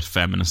 She was quite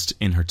feminist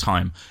in her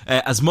time,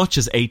 as much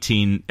as the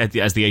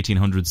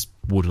 1800s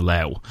would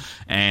allow.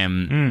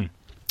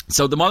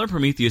 So The Modern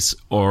Prometheus,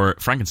 or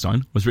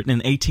Frankenstein, was written in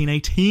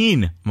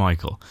 1818,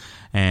 Michael.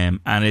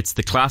 And it's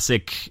the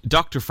classic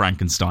Dr.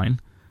 Frankenstein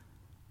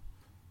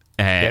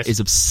is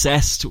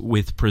obsessed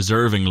with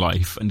preserving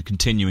life and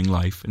continuing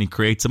life, and he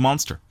creates a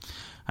monster.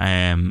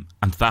 And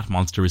that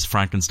monster is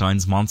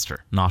Frankenstein's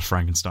monster, not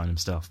Frankenstein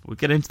himself. We'll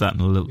get into that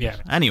in a little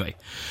bit. Anyway,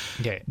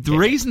 the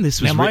reason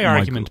this was now, my written,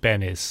 argument, Michael,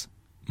 Ben, is...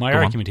 My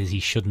argument is he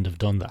shouldn't have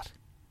done that.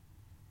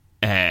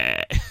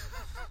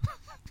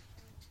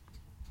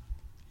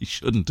 He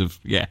shouldn't have.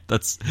 Yeah,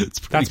 it's pretty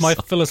That's my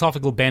solid.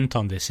 philosophical bent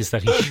on this, is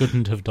that he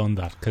shouldn't have done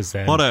that, because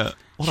What a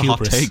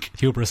hot take.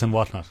 Hubris and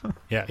whatnot.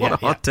 Yeah, What a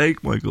hot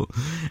take, Michael.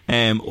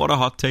 What a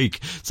hot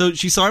take. So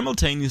she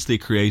simultaneously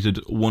created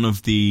one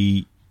of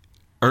the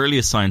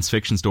earliest science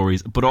fiction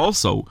stories, but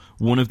also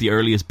one of the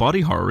earliest body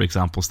horror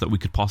examples that we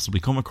could possibly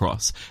come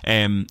across.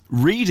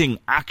 Reading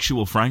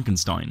actual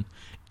Frankenstein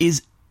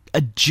is a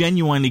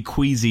genuinely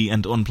queasy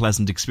and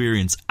unpleasant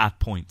experience at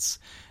points.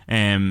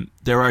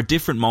 There are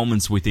different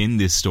moments within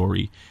this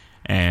story.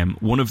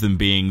 One of them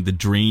being the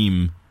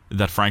dream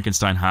that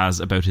Frankenstein has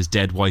about his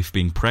dead wife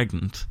being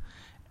pregnant,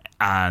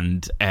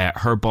 and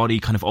her body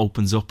kind of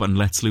opens up and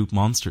lets loose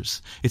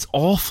monsters. It's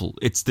awful.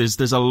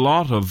 There's a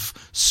lot of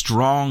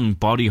strong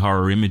body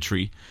horror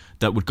imagery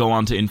that would go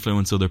on to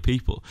influence other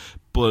people.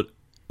 But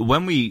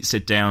when we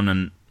sit down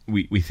and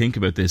we think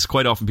about this,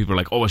 quite often people are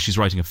like, oh, she's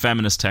writing a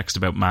feminist text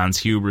about man's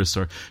hubris,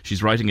 or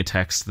she's writing a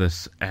text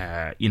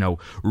that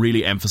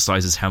really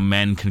emphasizes how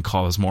men can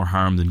cause more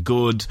harm than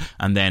good.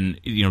 And then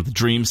the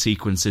dream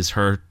sequence is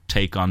her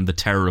take on the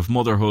terror of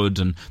motherhood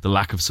and the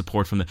lack of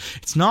support from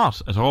it's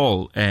not at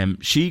all.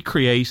 She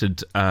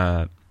created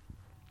a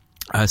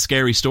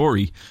scary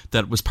story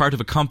that was part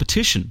of a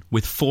competition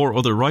with 4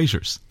 other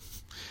writers.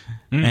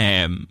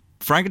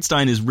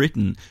 Frankenstein is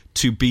written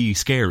to be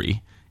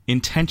scary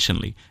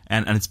intentionally,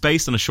 and it's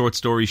based on a short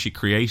story she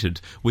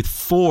created with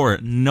 4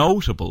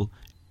 notable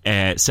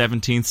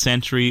 17th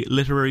century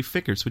literary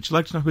figures. Would you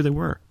like to know who they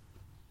were?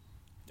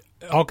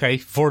 Okay,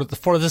 for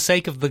the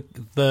sake of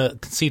the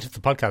conceit of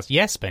the podcast,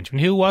 yes,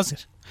 Benjamin, who was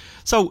it?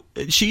 So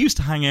she used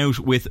to hang out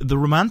with the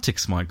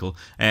Romantics, Michael.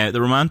 The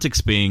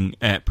Romantics being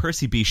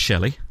Percy B.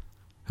 Shelley,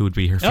 who would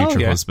be her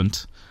future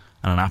husband,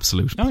 and an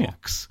absolute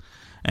box.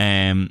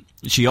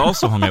 She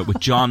also hung out with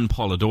John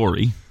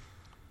Polidori.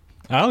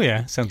 Oh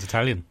yeah, sounds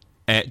Italian.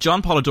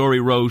 John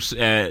Polidori wrote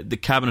The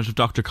Cabinet of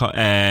Dr.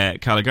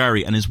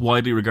 Caligari, and is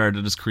widely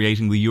regarded as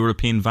creating the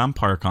European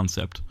vampire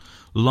concept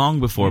long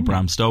before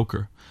Bram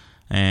Stoker.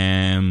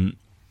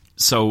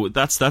 So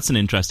that's an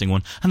interesting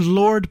one. And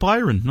Lord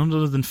Byron, none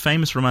other than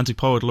famous romantic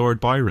poet Lord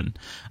Byron.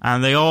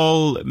 And they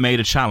all made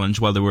a challenge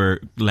while they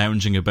were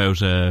lounging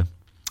about a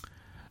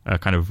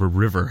kind of a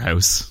river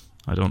house.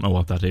 I don't know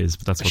what that is,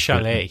 but that's a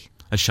chalet.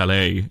 A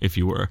chalet, if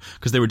you were,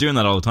 because they were doing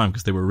that all the time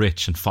because they were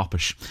rich and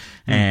foppish.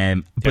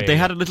 But they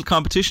had a little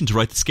competition to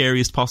write the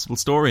scariest possible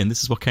story, and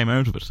this is what came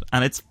out of it.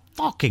 And it's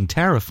fucking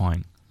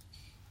terrifying.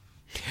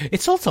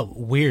 It's also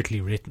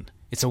weirdly written.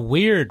 It's a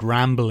weird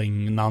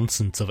rambling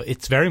nonsense of it.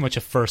 It's very much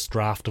a first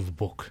draft of a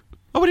book.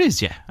 Oh, it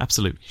is, yeah,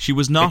 absolutely. She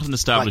was not an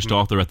established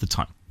author at the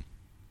time.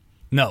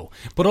 No,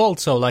 but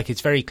also it's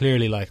very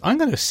clearly I'm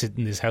going to sit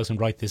in this house and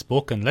write this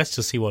book, and let's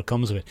just see what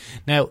comes of it.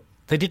 Now,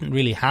 they didn't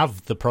really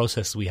have the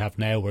process we have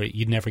now where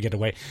you'd never get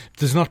away.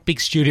 There's not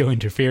big studio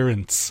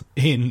interference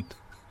in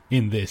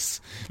this,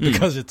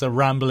 because it's a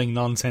rambling,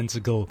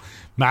 nonsensical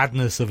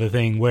madness of a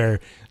thing where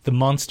the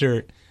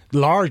monster,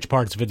 large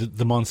parts of it,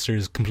 the monster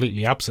is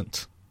completely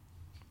absent.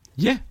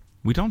 Yeah,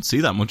 we don't see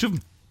that much of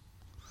him.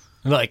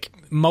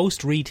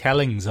 Most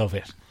retellings of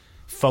it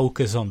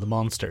focus on the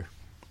monster.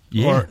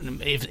 Yeah. Or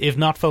if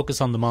not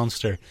focus on the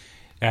monster,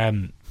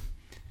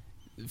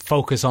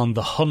 focus on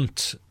the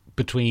hunt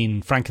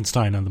between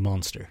Frankenstein and the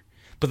monster.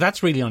 But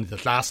that's really only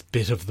the last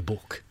bit of the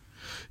book.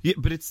 Yeah,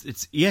 but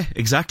it's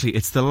exactly.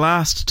 It's the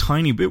last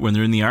tiny bit when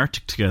they're in the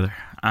Arctic together,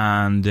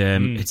 and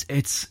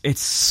it's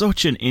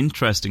such an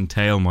interesting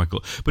tale,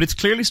 Michael. But it's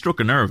clearly struck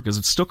a nerve because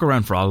it's stuck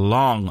around for a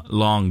long,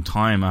 long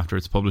time after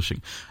its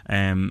publishing.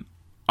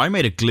 I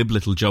made a glib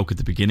little joke at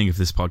the beginning of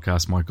this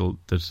podcast, Michael,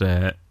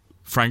 that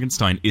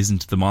Frankenstein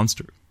isn't the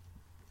monster,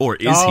 or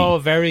is he? Oh,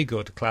 very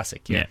good,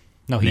 classic. Yeah.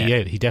 No,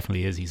 he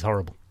definitely is. He's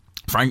horrible.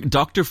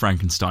 Dr.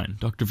 Frankenstein,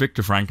 Dr.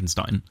 Victor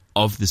Frankenstein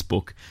of this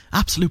book,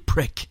 absolute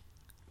prick.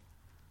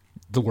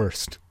 The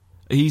worst.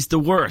 He's the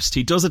worst.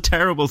 He does a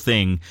terrible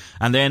thing,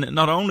 and then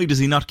not only does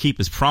he not keep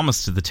his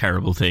promise to the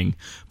terrible thing,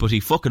 but he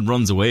fucking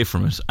runs away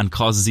from it and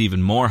causes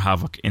even more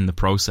havoc in the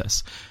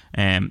process.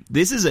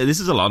 This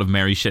is a lot of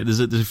Mary Shelley. There's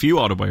a few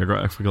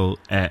autobiographical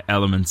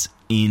elements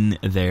in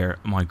there,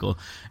 Michael.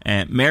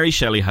 Mary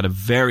Shelley had a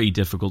very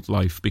difficult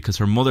life because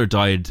her mother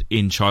died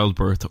in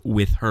childbirth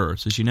with her,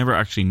 so she never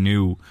actually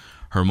knew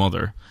her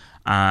mother,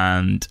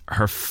 and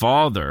her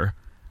father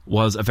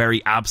was a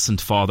very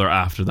absent father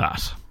after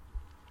that.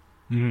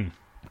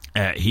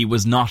 He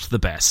was not the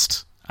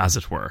best, as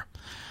it were,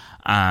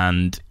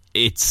 and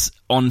it's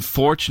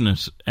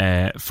unfortunate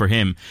for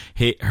him.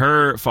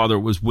 Her father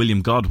was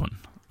William Godwin,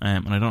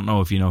 and I don't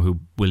know if you know who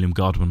William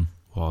Godwin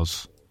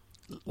was.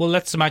 Well,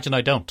 let's imagine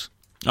I don't.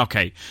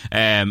 Okay.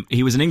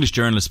 He was an English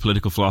journalist,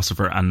 political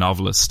philosopher and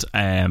novelist,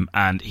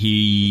 and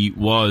he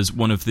was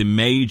one of the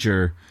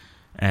major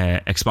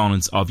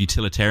exponents of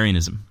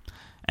utilitarianism,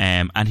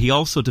 and he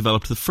also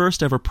developed the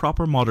first ever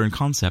proper modern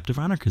concept of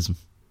anarchism.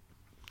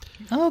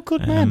 Oh,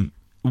 good man.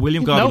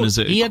 William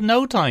Godwin he had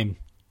no time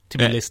to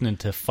be listening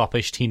to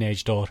foppish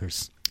teenage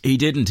daughters. He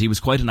didn't. He was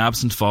quite an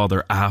absent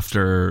father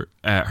after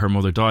her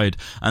mother died,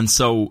 and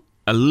so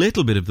a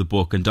little bit of the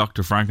book and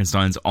Dr.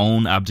 Frankenstein's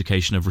own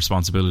abdication of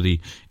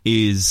responsibility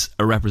is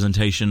a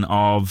representation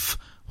of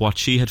what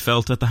she had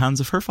felt at the hands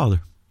of her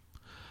father.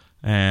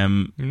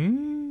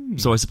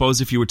 So I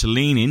suppose if you were to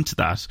lean into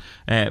that,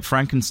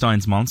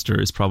 Frankenstein's monster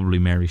is probably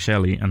Mary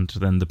Shelley, and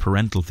then the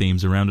parental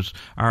themes around it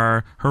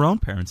are her own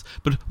parents.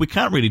 But we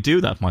can't really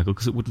do that, Michael,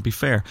 because it wouldn't be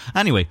fair.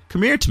 Anyway,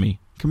 come here to me.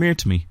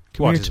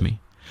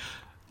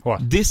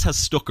 What? This has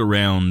stuck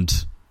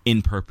around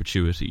in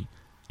perpetuity.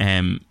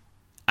 And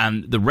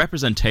the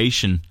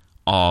representation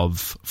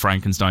of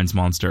Frankenstein's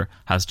monster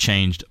has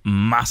changed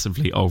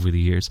massively over the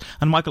years.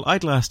 And Michael,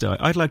 I'd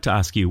like to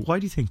ask you, why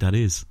do you think that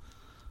is?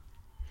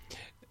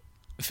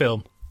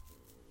 Film.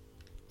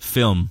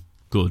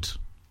 Good.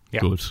 Yeah.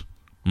 Good.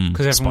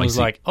 Because everyone was spicy.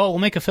 like, "Oh, we'll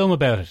make a film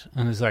about it,"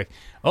 and it's like,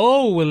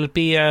 "Oh, will it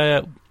be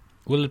a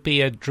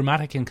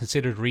dramatic and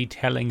considered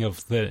retelling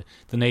of the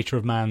nature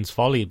of man's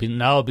folly?"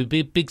 It'll be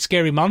a big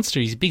scary monster.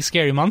 He's a big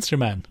scary monster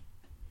man.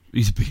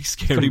 He's a big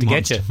scary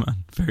monster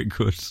man. Very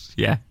good.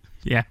 Yeah.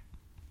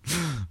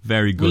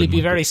 Very good. Will he be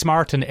Michael. very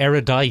smart and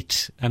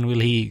erudite, and will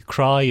he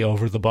cry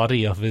over the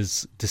body of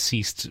his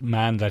deceased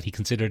man that he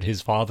considered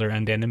his father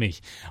and enemy?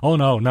 Oh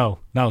no,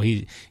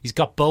 he's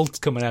got bolts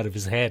coming out of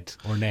his head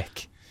or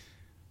neck.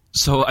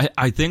 So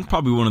I think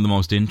probably one of the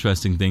most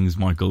interesting things,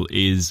 Michael,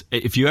 is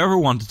if you ever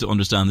wanted to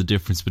understand the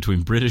difference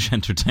between British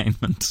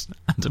entertainment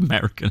and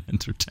American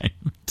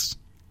entertainment,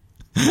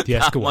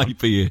 Yes, that go on. might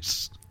be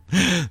it.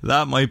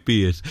 That might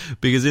be it.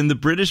 Because in the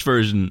British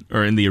version,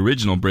 or in the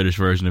original British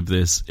version of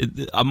this,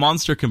 a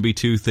monster can be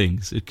two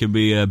things. It can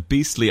be a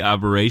beastly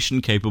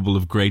aberration capable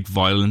of great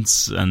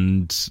violence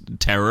and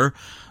terror,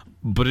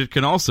 but it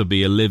can also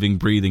be a living,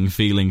 breathing,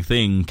 feeling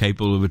thing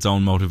capable of its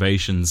own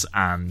motivations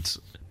and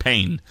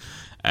pain.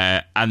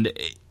 And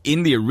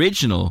in the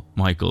original,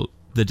 Michael,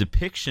 the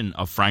depiction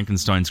of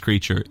Frankenstein's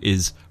creature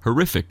is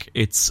horrific.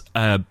 It's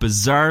a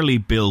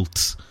bizarrely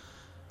built,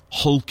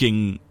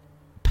 hulking,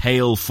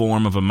 pale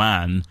form of a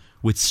man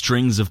with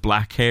strings of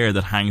black hair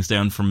that hangs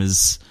down from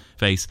his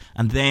face,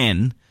 and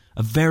then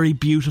a very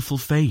beautiful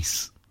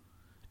face.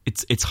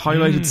 It's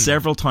highlighted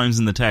several times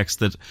in the text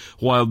that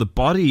while the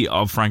body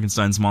of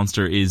Frankenstein's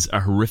monster is a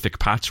horrific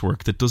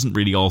patchwork that doesn't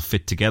really all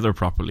fit together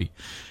properly,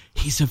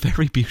 he's a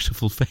very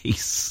beautiful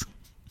face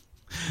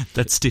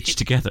that's stitched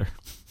together.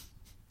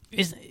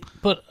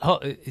 But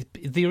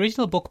the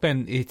original book,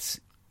 Ben, it's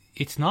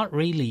not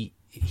really.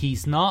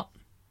 He's not.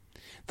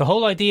 The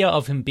whole idea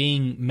of him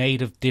being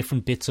made of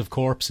different bits of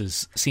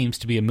corpses seems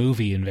to be a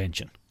movie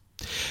invention.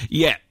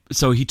 Yeah,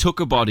 so he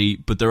took a body,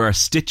 but there are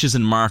stitches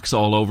and marks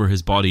all over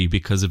his body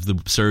because of the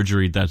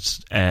surgery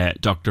that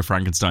Dr.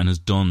 Frankenstein has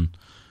done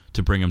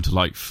to bring him to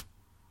life.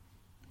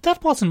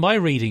 That wasn't my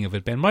reading of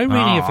it, Ben. My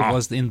reading of it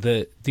was in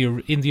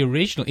the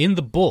original, in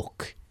the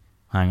book.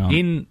 Hang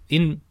on.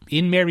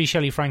 In Mary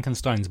Shelley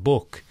Frankenstein's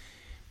book,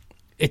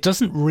 it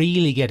doesn't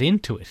really get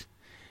into it.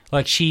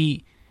 Like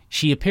she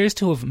appears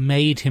to have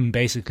made him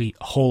basically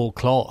whole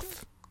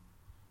cloth.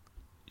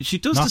 She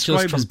does Not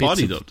describe just from his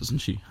body, bits though, doesn't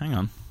she? Hang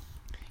on.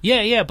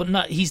 Yeah,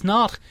 but he's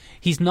not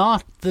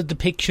the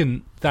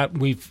depiction that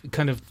we've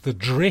kind of the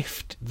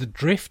drift.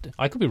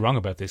 I could be wrong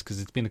about this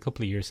because it's been a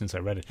couple of years since I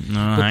read it.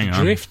 No, but hang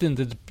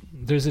on.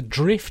 There's a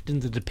drift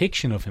in the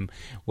depiction of him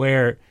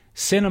where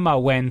cinema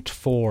went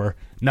for.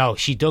 No,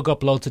 she dug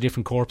up loads of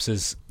different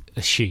corpses.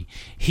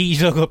 He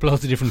dug up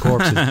loads of different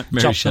corpses,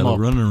 chopped them up,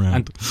 running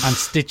around. and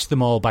stitched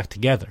them all back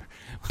together.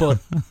 But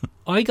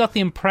I got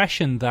the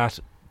impression that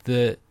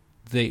the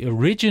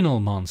original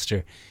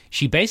monster,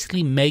 she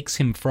basically makes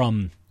him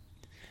from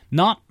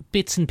not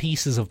bits and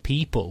pieces of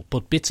people,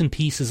 but bits and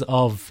pieces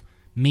of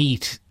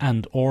meat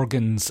and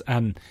organs,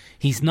 and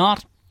he's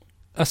not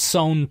a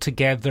sewn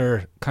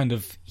together kind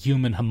of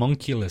human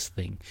homunculus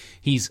thing.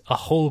 He's a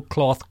whole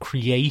cloth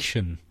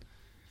creation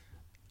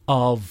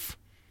of.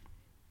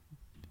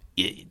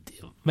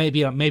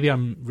 Maybe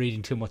I'm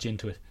reading too much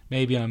into it.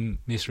 Maybe I'm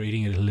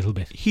misreading it a little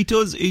bit. He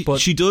does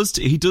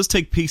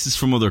take pieces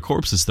from other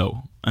corpses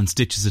though and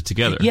stitches it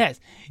together. Yes,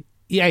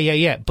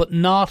 yeah, but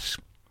not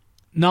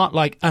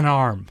like an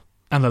arm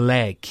and a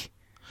leg.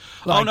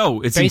 Oh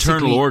no, it's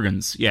internal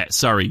organs. Yeah,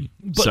 sorry.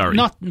 But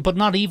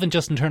not even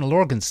just internal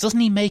organs. Doesn't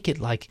he make it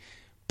like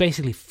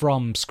basically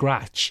from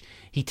scratch?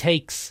 He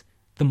takes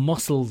the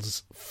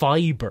muscles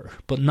fibre,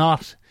 but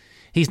not.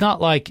 He's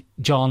not like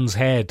John's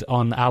head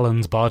on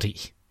Alan's body.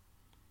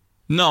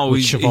 No,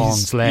 with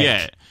Siobhan's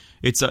leg.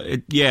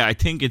 Yeah, I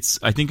think it's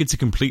a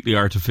completely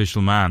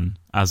artificial man,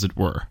 as it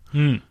were.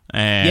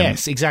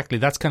 Yes, exactly.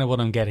 That's kind of what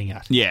I'm getting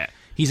at. Yeah,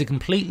 he's a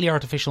completely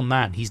artificial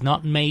man. He's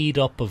not made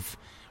up of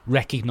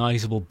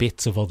recognisable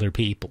bits of other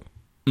people.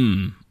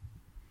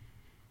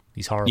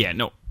 He's horrible. Yeah,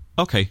 no.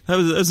 Okay, that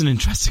was an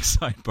interesting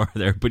sidebar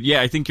there. But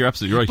yeah, I think you're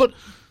absolutely right.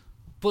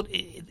 But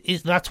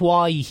that's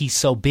why he's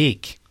so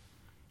big.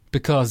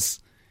 Because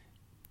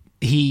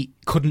he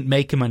couldn't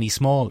make him any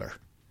smaller.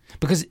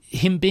 Because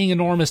him being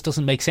enormous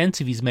doesn't make sense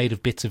if he's made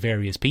of bits of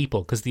various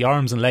people, because the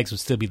arms and legs would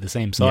still be the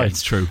same size. Yeah,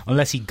 it's true.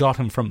 Unless he got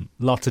him from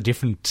lots of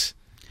different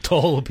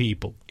tall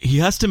people. He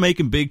has to make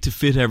him big to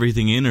fit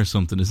everything in or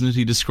something, isn't it?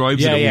 He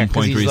describes it at one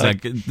point where he's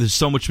like, there's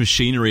so much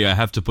machinery I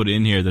have to put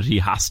in here that he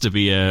has to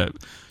be a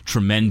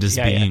tremendous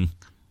being.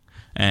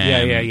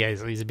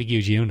 He's a big,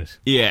 huge unit.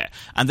 Yeah,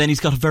 and then he's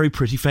got a very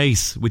pretty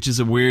face, which is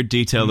a weird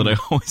detail that I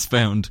always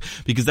found,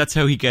 because that's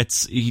how he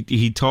gets.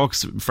 He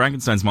talks.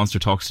 Frankenstein's monster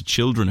talks to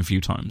children a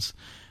few times,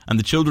 and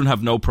the children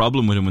have no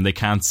problem with him when they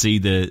can't see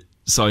the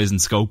size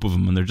and scope of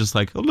him, and they're just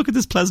like, "Oh, look at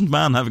this pleasant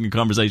man having a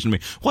conversation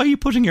with me. Why are you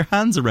putting your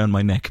hands around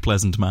my neck,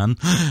 pleasant man?"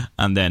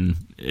 And then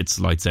it's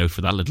lights out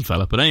for that little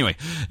fella. But anyway,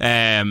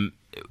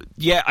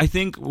 I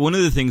think one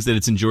of the things that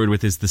it's endured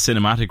with is the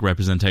cinematic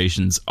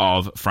representations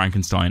of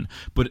Frankenstein,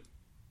 but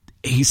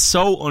he's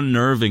so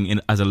unnerving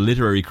as a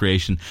literary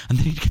creation, and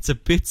then he gets a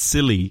bit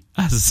silly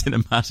as a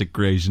cinematic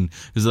creation.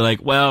 It's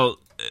like, well,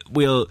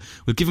 we'll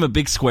give him a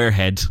big square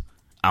head,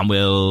 and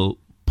we'll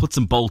put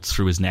some bolts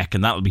through his neck,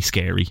 and that'll be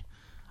scary.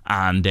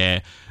 And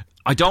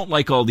I don't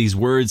like all these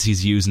words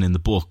he's using in the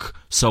book,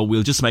 so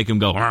we'll just make him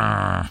go.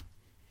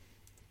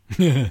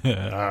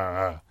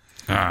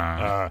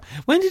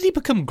 When did he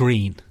become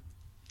green?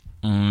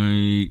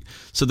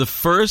 So the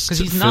first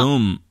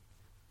film.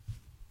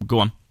 Go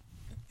on.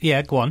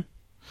 Yeah, go on.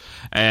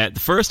 The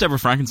first ever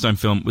Frankenstein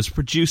film was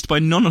produced by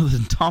none other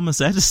than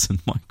Thomas Edison,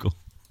 Michael.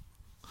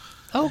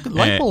 Oh,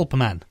 Light Bulb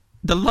Man.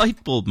 The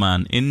Light Bulb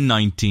Man in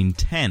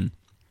 1910.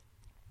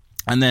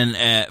 And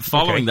then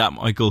following that,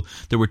 Michael,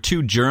 there were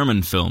two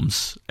German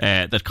films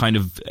that kind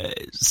of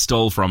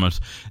stole from it.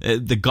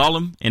 The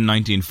Golem in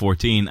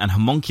 1914 and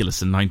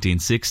Homunculus in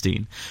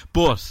 1916.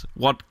 But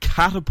what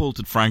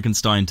catapulted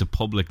Frankenstein to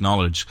public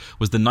knowledge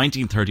was the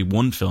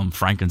 1931 film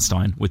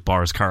Frankenstein with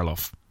Boris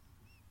Karloff.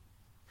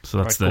 So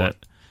that's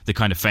the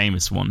kind of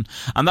famous one.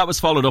 And that was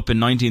followed up in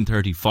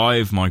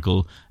 1935,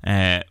 Michael,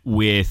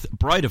 with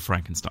Bride of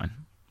Frankenstein.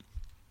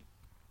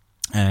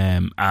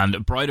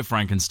 And Bride of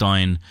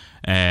Frankenstein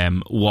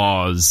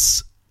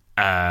was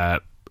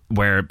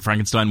where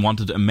Frankenstein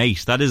wanted a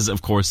mate. That is,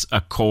 of course,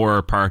 a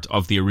core part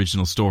of the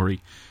original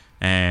story.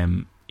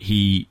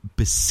 He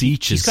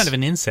beseeches... He's kind of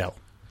an incel.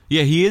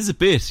 Yeah, he is a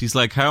bit. He's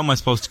like, how am I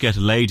supposed to get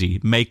a lady?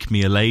 Make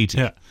me a lady.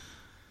 Yeah.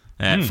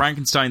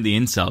 Frankenstein the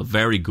incel,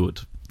 very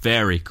good.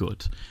 Very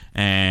good.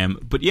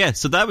 But yeah,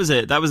 so that was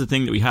a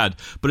thing that we had.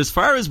 But as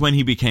far as when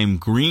he became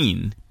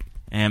green,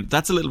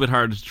 that's a little bit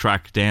harder to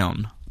track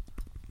down.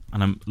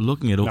 And I'm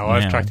looking it up now. No,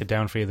 I've tracked it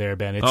down for you there,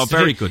 Ben. It's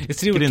very good.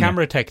 It's to do with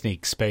camera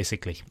techniques,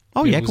 basically.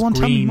 Oh, yeah, go on,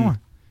 tell me more.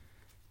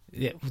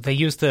 Yeah, they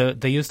used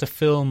a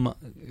film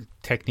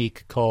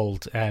technique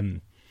called...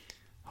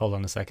 hold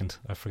on a second.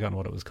 I've forgotten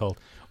what it was called.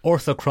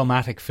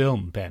 Orthochromatic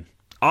film, Ben.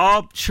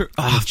 Oh, sure.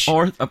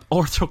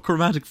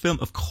 Orthochromatic film,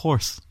 of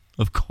course.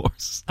 Of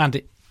course.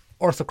 And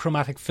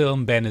orthochromatic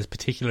film, Ben, is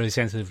particularly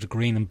sensitive to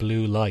green and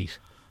blue light.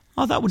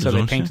 Oh, that would So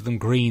they painted them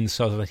green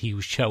so that he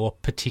would show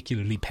up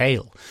particularly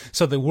pale.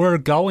 So they were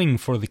going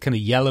for the kind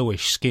of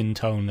yellowish skin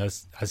tone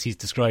as he's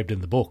described in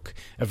the book,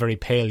 a very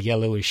pale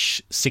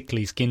yellowish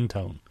sickly skin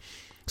tone.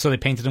 So they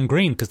painted him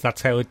green because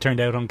that's how it turned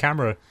out on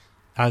camera,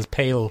 as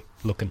pale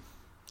looking.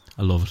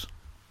 I love it.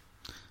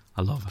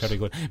 Very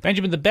good.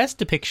 Benjamin, the best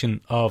depiction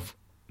of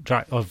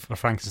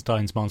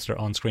Frankenstein's monster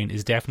on screen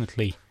is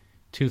definitely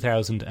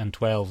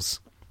 2012's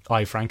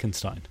I,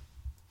 Frankenstein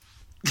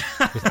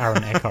with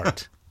Aaron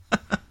Eckhart.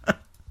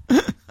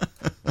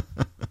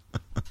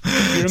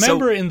 You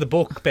remember in the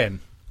book, Ben,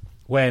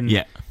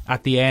 when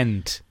at the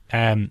end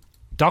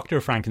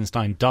Dr.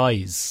 Frankenstein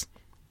dies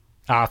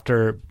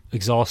after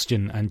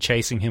exhaustion and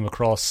chasing him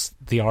across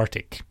the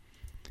Arctic.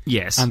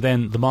 Yes. And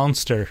then the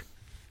monster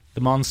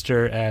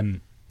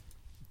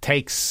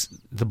takes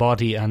the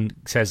body and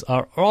says,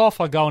 off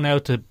I go now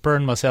to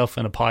burn myself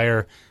in a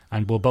pyre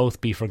and we'll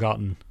both be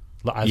forgotten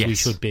as we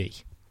should be.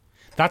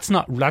 That's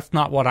not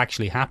what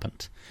actually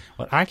happened.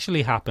 What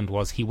actually happened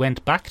was he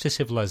went back to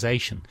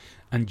civilization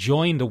and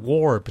joined a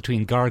war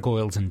between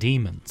gargoyles and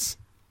demons.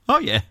 Oh,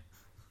 yeah.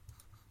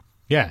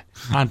 Yeah,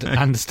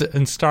 and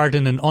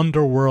started an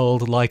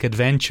underworld-like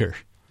adventure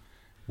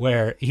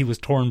where he was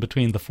torn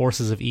between the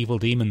forces of evil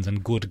demons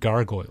and good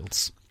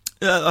gargoyles.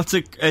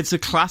 It's a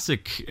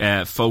classic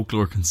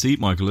folklore conceit,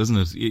 Michael,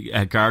 isn't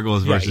it?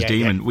 Gargoyles versus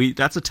demon. Yeah.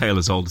 That's a tale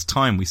as old as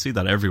time. We see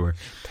that everywhere.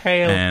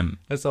 Tale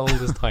as old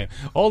as time.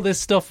 All this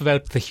stuff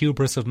about the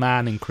hubris of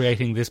man in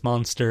creating this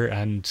monster,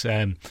 and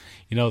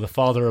the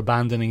father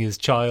abandoning his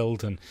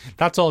child, and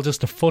that's all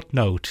just a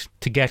footnote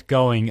to get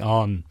going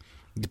on.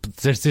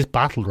 There's this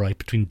battle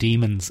between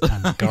demons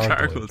and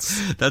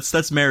gargoyles.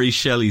 That's Mary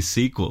Shelley's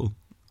sequel,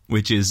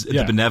 which is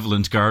The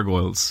Benevolent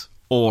Gargoyles,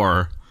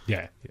 or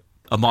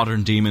A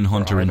Modern Demon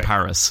Hunter in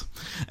Paris.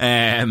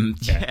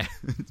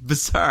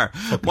 Bizarre.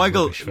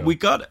 Michael,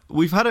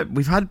 we've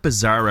had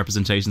bizarre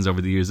representations over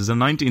the years. There's a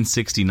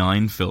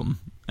 1969 film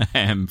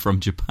from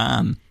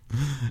Japan.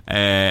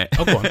 Go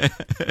on.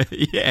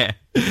 Yeah.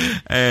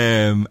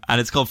 And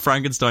it's called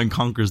Frankenstein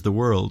Conquers the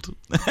World.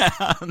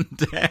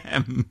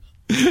 And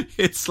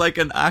it's like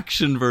an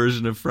action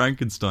version of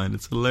Frankenstein.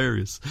 It's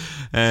hilarious.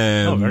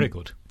 Very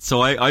good.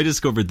 So I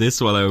discovered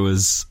this while I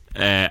was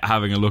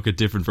having a look at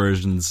different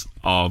versions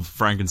of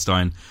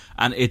Frankenstein,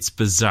 and it's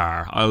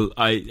bizarre.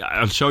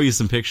 I'll show you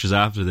some pictures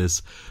after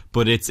this,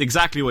 but it's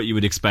exactly what you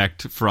would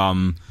expect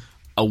from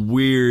a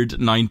weird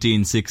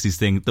 1960s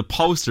thing. The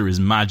poster is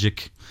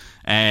magic.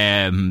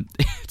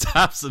 It's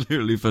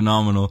absolutely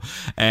phenomenal.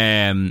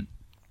 And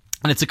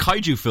it's a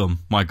kaiju film,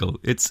 Michael.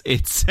 It's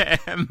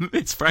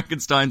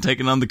Frankenstein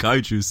taking on the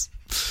kaijus.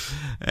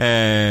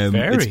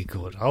 Very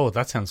good. Oh,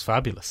 that sounds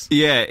fabulous.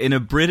 Yeah, in a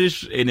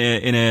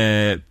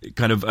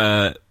kind of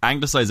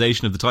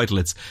anglicization of the title,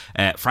 it's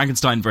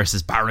Frankenstein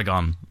versus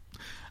Baragon.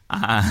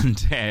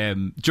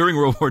 And during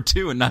World War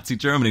II in Nazi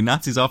Germany,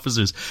 Nazi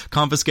officers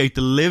confiscate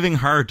the living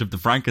heart of the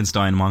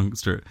Frankenstein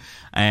monster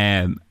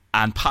and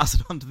pass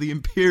it on to the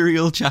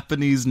Imperial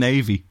Japanese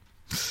Navy.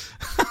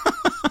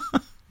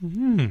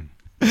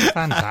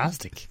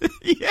 Fantastic.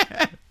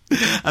 Yeah.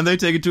 And they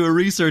take it to a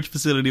research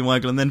facility,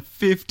 Michael, and then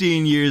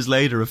 15 years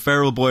later a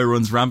feral boy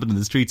runs rampant in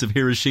the streets of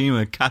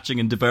Hiroshima, catching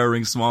and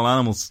devouring small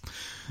animals.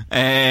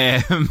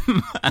 And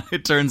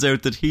it turns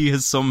out that he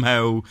has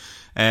somehow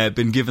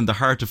been given the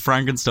heart of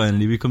Frankenstein,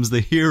 and he becomes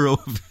the hero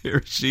of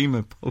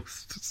Hiroshima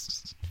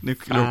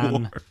post-nuclear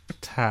war.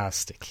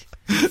 Fantastic.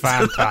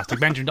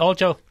 Benjamin,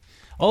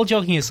 all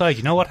joking aside,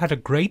 you know what had a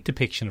great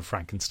depiction of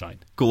Frankenstein?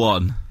 Go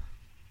on.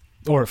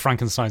 Or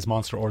Frankenstein's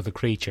monster, or the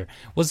creature,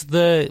 was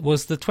the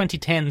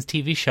 2010s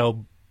TV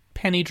show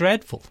Penny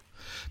Dreadful.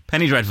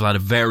 Penny Dreadful had a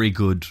very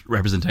good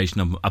representation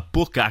of a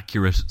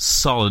book-accurate,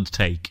 solid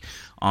take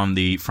on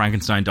the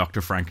Frankenstein-Dr.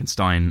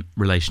 Frankenstein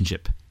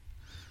relationship.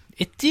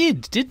 It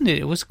did, didn't it?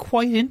 It was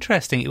quite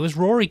interesting. It was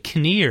Rory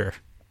Kinnear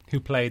who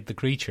played the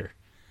creature.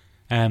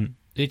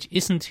 It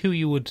isn't who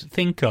you would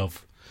think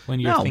of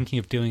when you're thinking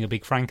of doing a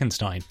big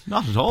Frankenstein.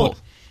 Not at all.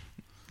 But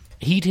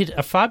he did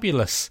a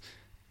fabulous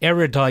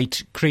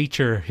erudite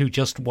creature who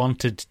just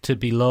wanted to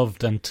be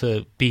loved and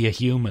to be a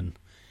human,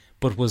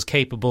 but was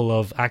capable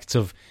of acts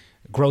of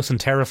gross and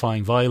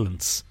terrifying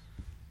violence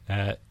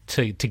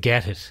to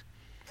get it,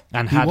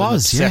 and had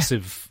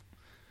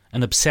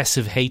an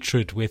obsessive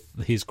hatred with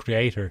his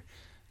creator,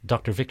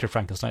 Dr. Victor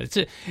Frankenstein.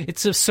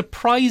 It's a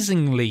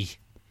surprisingly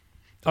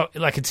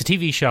it's a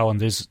TV show, and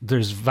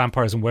there's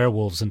vampires and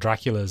werewolves and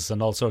Draculas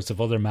and all sorts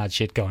of other mad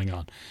shit going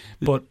on.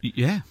 But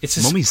it's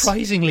a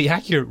surprisingly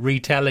accurate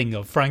retelling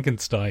of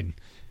Frankenstein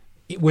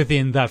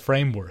within that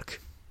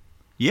framework.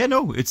 Yeah,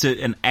 no, it's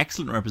an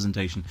excellent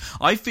representation.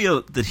 I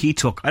feel that he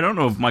took... I don't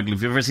know if, Michael,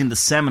 have you ever seen the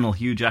seminal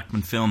Hugh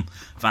Jackman film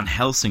Van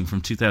Helsing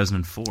from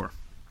 2004?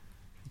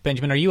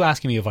 Benjamin, are you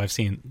asking me if I've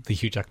seen the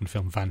Hugh Jackman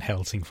film Van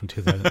Helsing from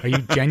 2000? Are you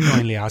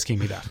genuinely asking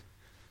me that?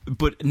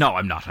 But no,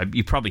 I'm not.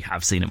 You probably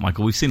have seen it,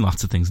 Michael. We've seen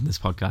lots of things in this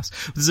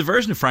podcast. There's a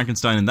version of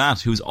Frankenstein in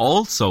that who's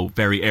also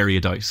very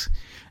erudite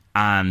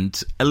and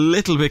a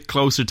little bit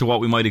closer to what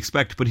we might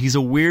expect, but he's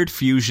a weird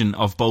fusion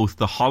of both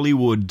the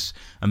Hollywood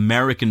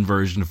American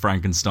version of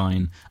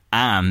Frankenstein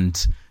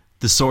and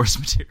the source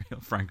material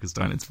of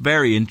Frankenstein. It's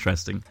very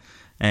interesting.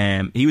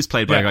 He was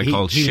played by a guy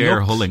called Cher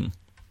Hulling.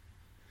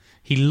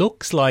 He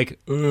looks like,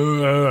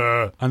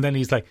 and then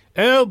he's like,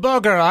 oh,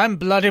 bugger, I'm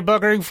bloody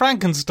buggering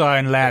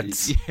Frankenstein,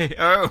 lads.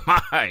 Oh,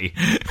 my.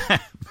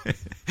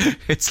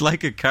 It's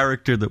like a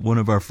character that one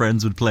of our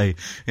friends would play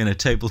in a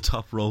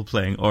tabletop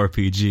role-playing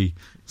RPG.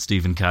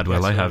 Stephen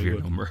Cadwell, I have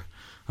your number.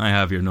 I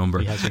have your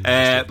number.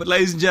 But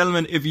ladies and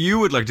gentlemen, if you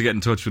would like to get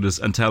in touch with us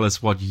and tell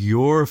us what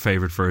your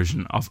favourite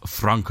version of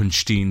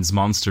Frankenstein's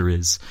monster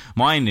is,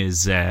 mine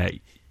is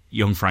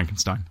Young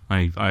Frankenstein.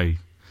 I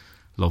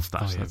love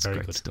that. Oh, yeah, that's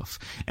great stuff.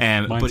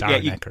 Mine's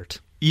Aaron Eckert.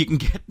 You can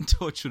get in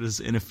touch with us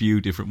in a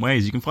few different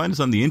ways. You can find us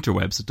on the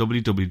interwebs at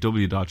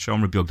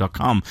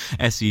www.seomrabeag.com,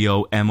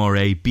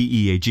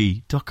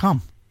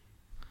 SEOMRABEAG.com.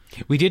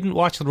 We didn't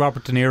watch the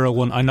Robert De Niro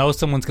one. I know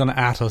someone's going to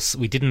at us.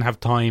 We didn't have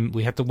time.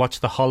 We had to watch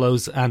The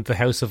Hollows and The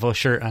House of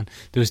Usher, and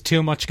there was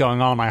too much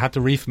going on. I had to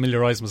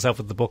refamiliarise myself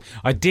with the book.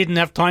 I didn't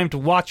have time to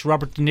watch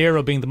Robert De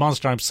Niro being the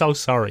monster. I'm so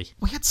sorry.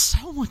 We had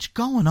so much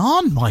going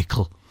on,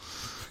 Michael.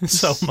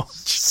 So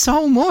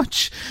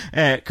much.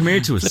 Come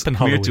here to us. Come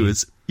here to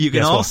us. You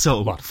can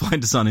also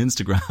find us on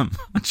Instagram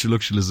at Sure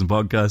Look, Sure Listen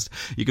Podcast.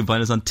 You can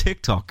find us on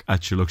TikTok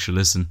at Sure Look, Sure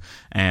Listen.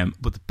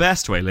 But the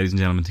best way, ladies and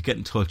gentlemen, to get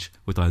in touch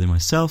with either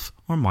myself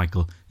or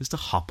Michael is to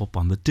hop up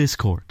on the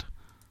Discord.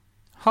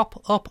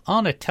 Hop up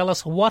on it. Tell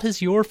us, what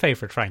is your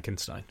favourite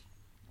Frankenstein?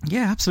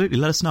 Yeah, absolutely.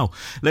 Let us know.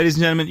 Ladies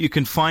and gentlemen, you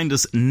can find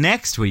us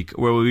next week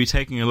where we'll be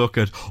taking a look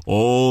at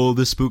all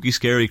the spooky,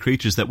 scary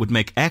creatures that would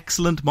make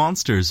excellent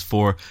monsters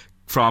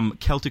from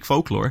Celtic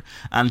folklore.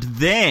 And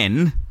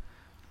then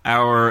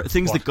our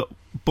Things That Go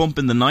Bump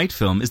in the Night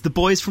film is The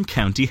Boys from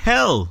County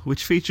Hell,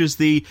 which features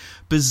the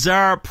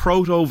bizarre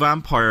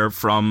proto-vampire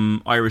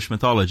from Irish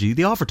mythology,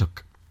 the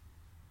Overtook.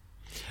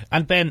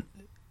 And Ben,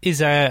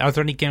 are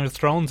there any Game of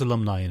Thrones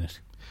alumni in it?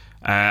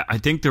 I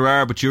think there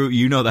are, but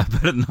you know that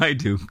better than I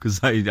do, because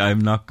I'm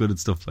not good at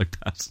stuff like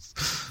that.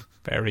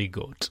 Very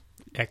good.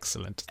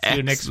 Excellent. See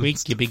you next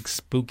week, you big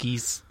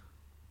spookies.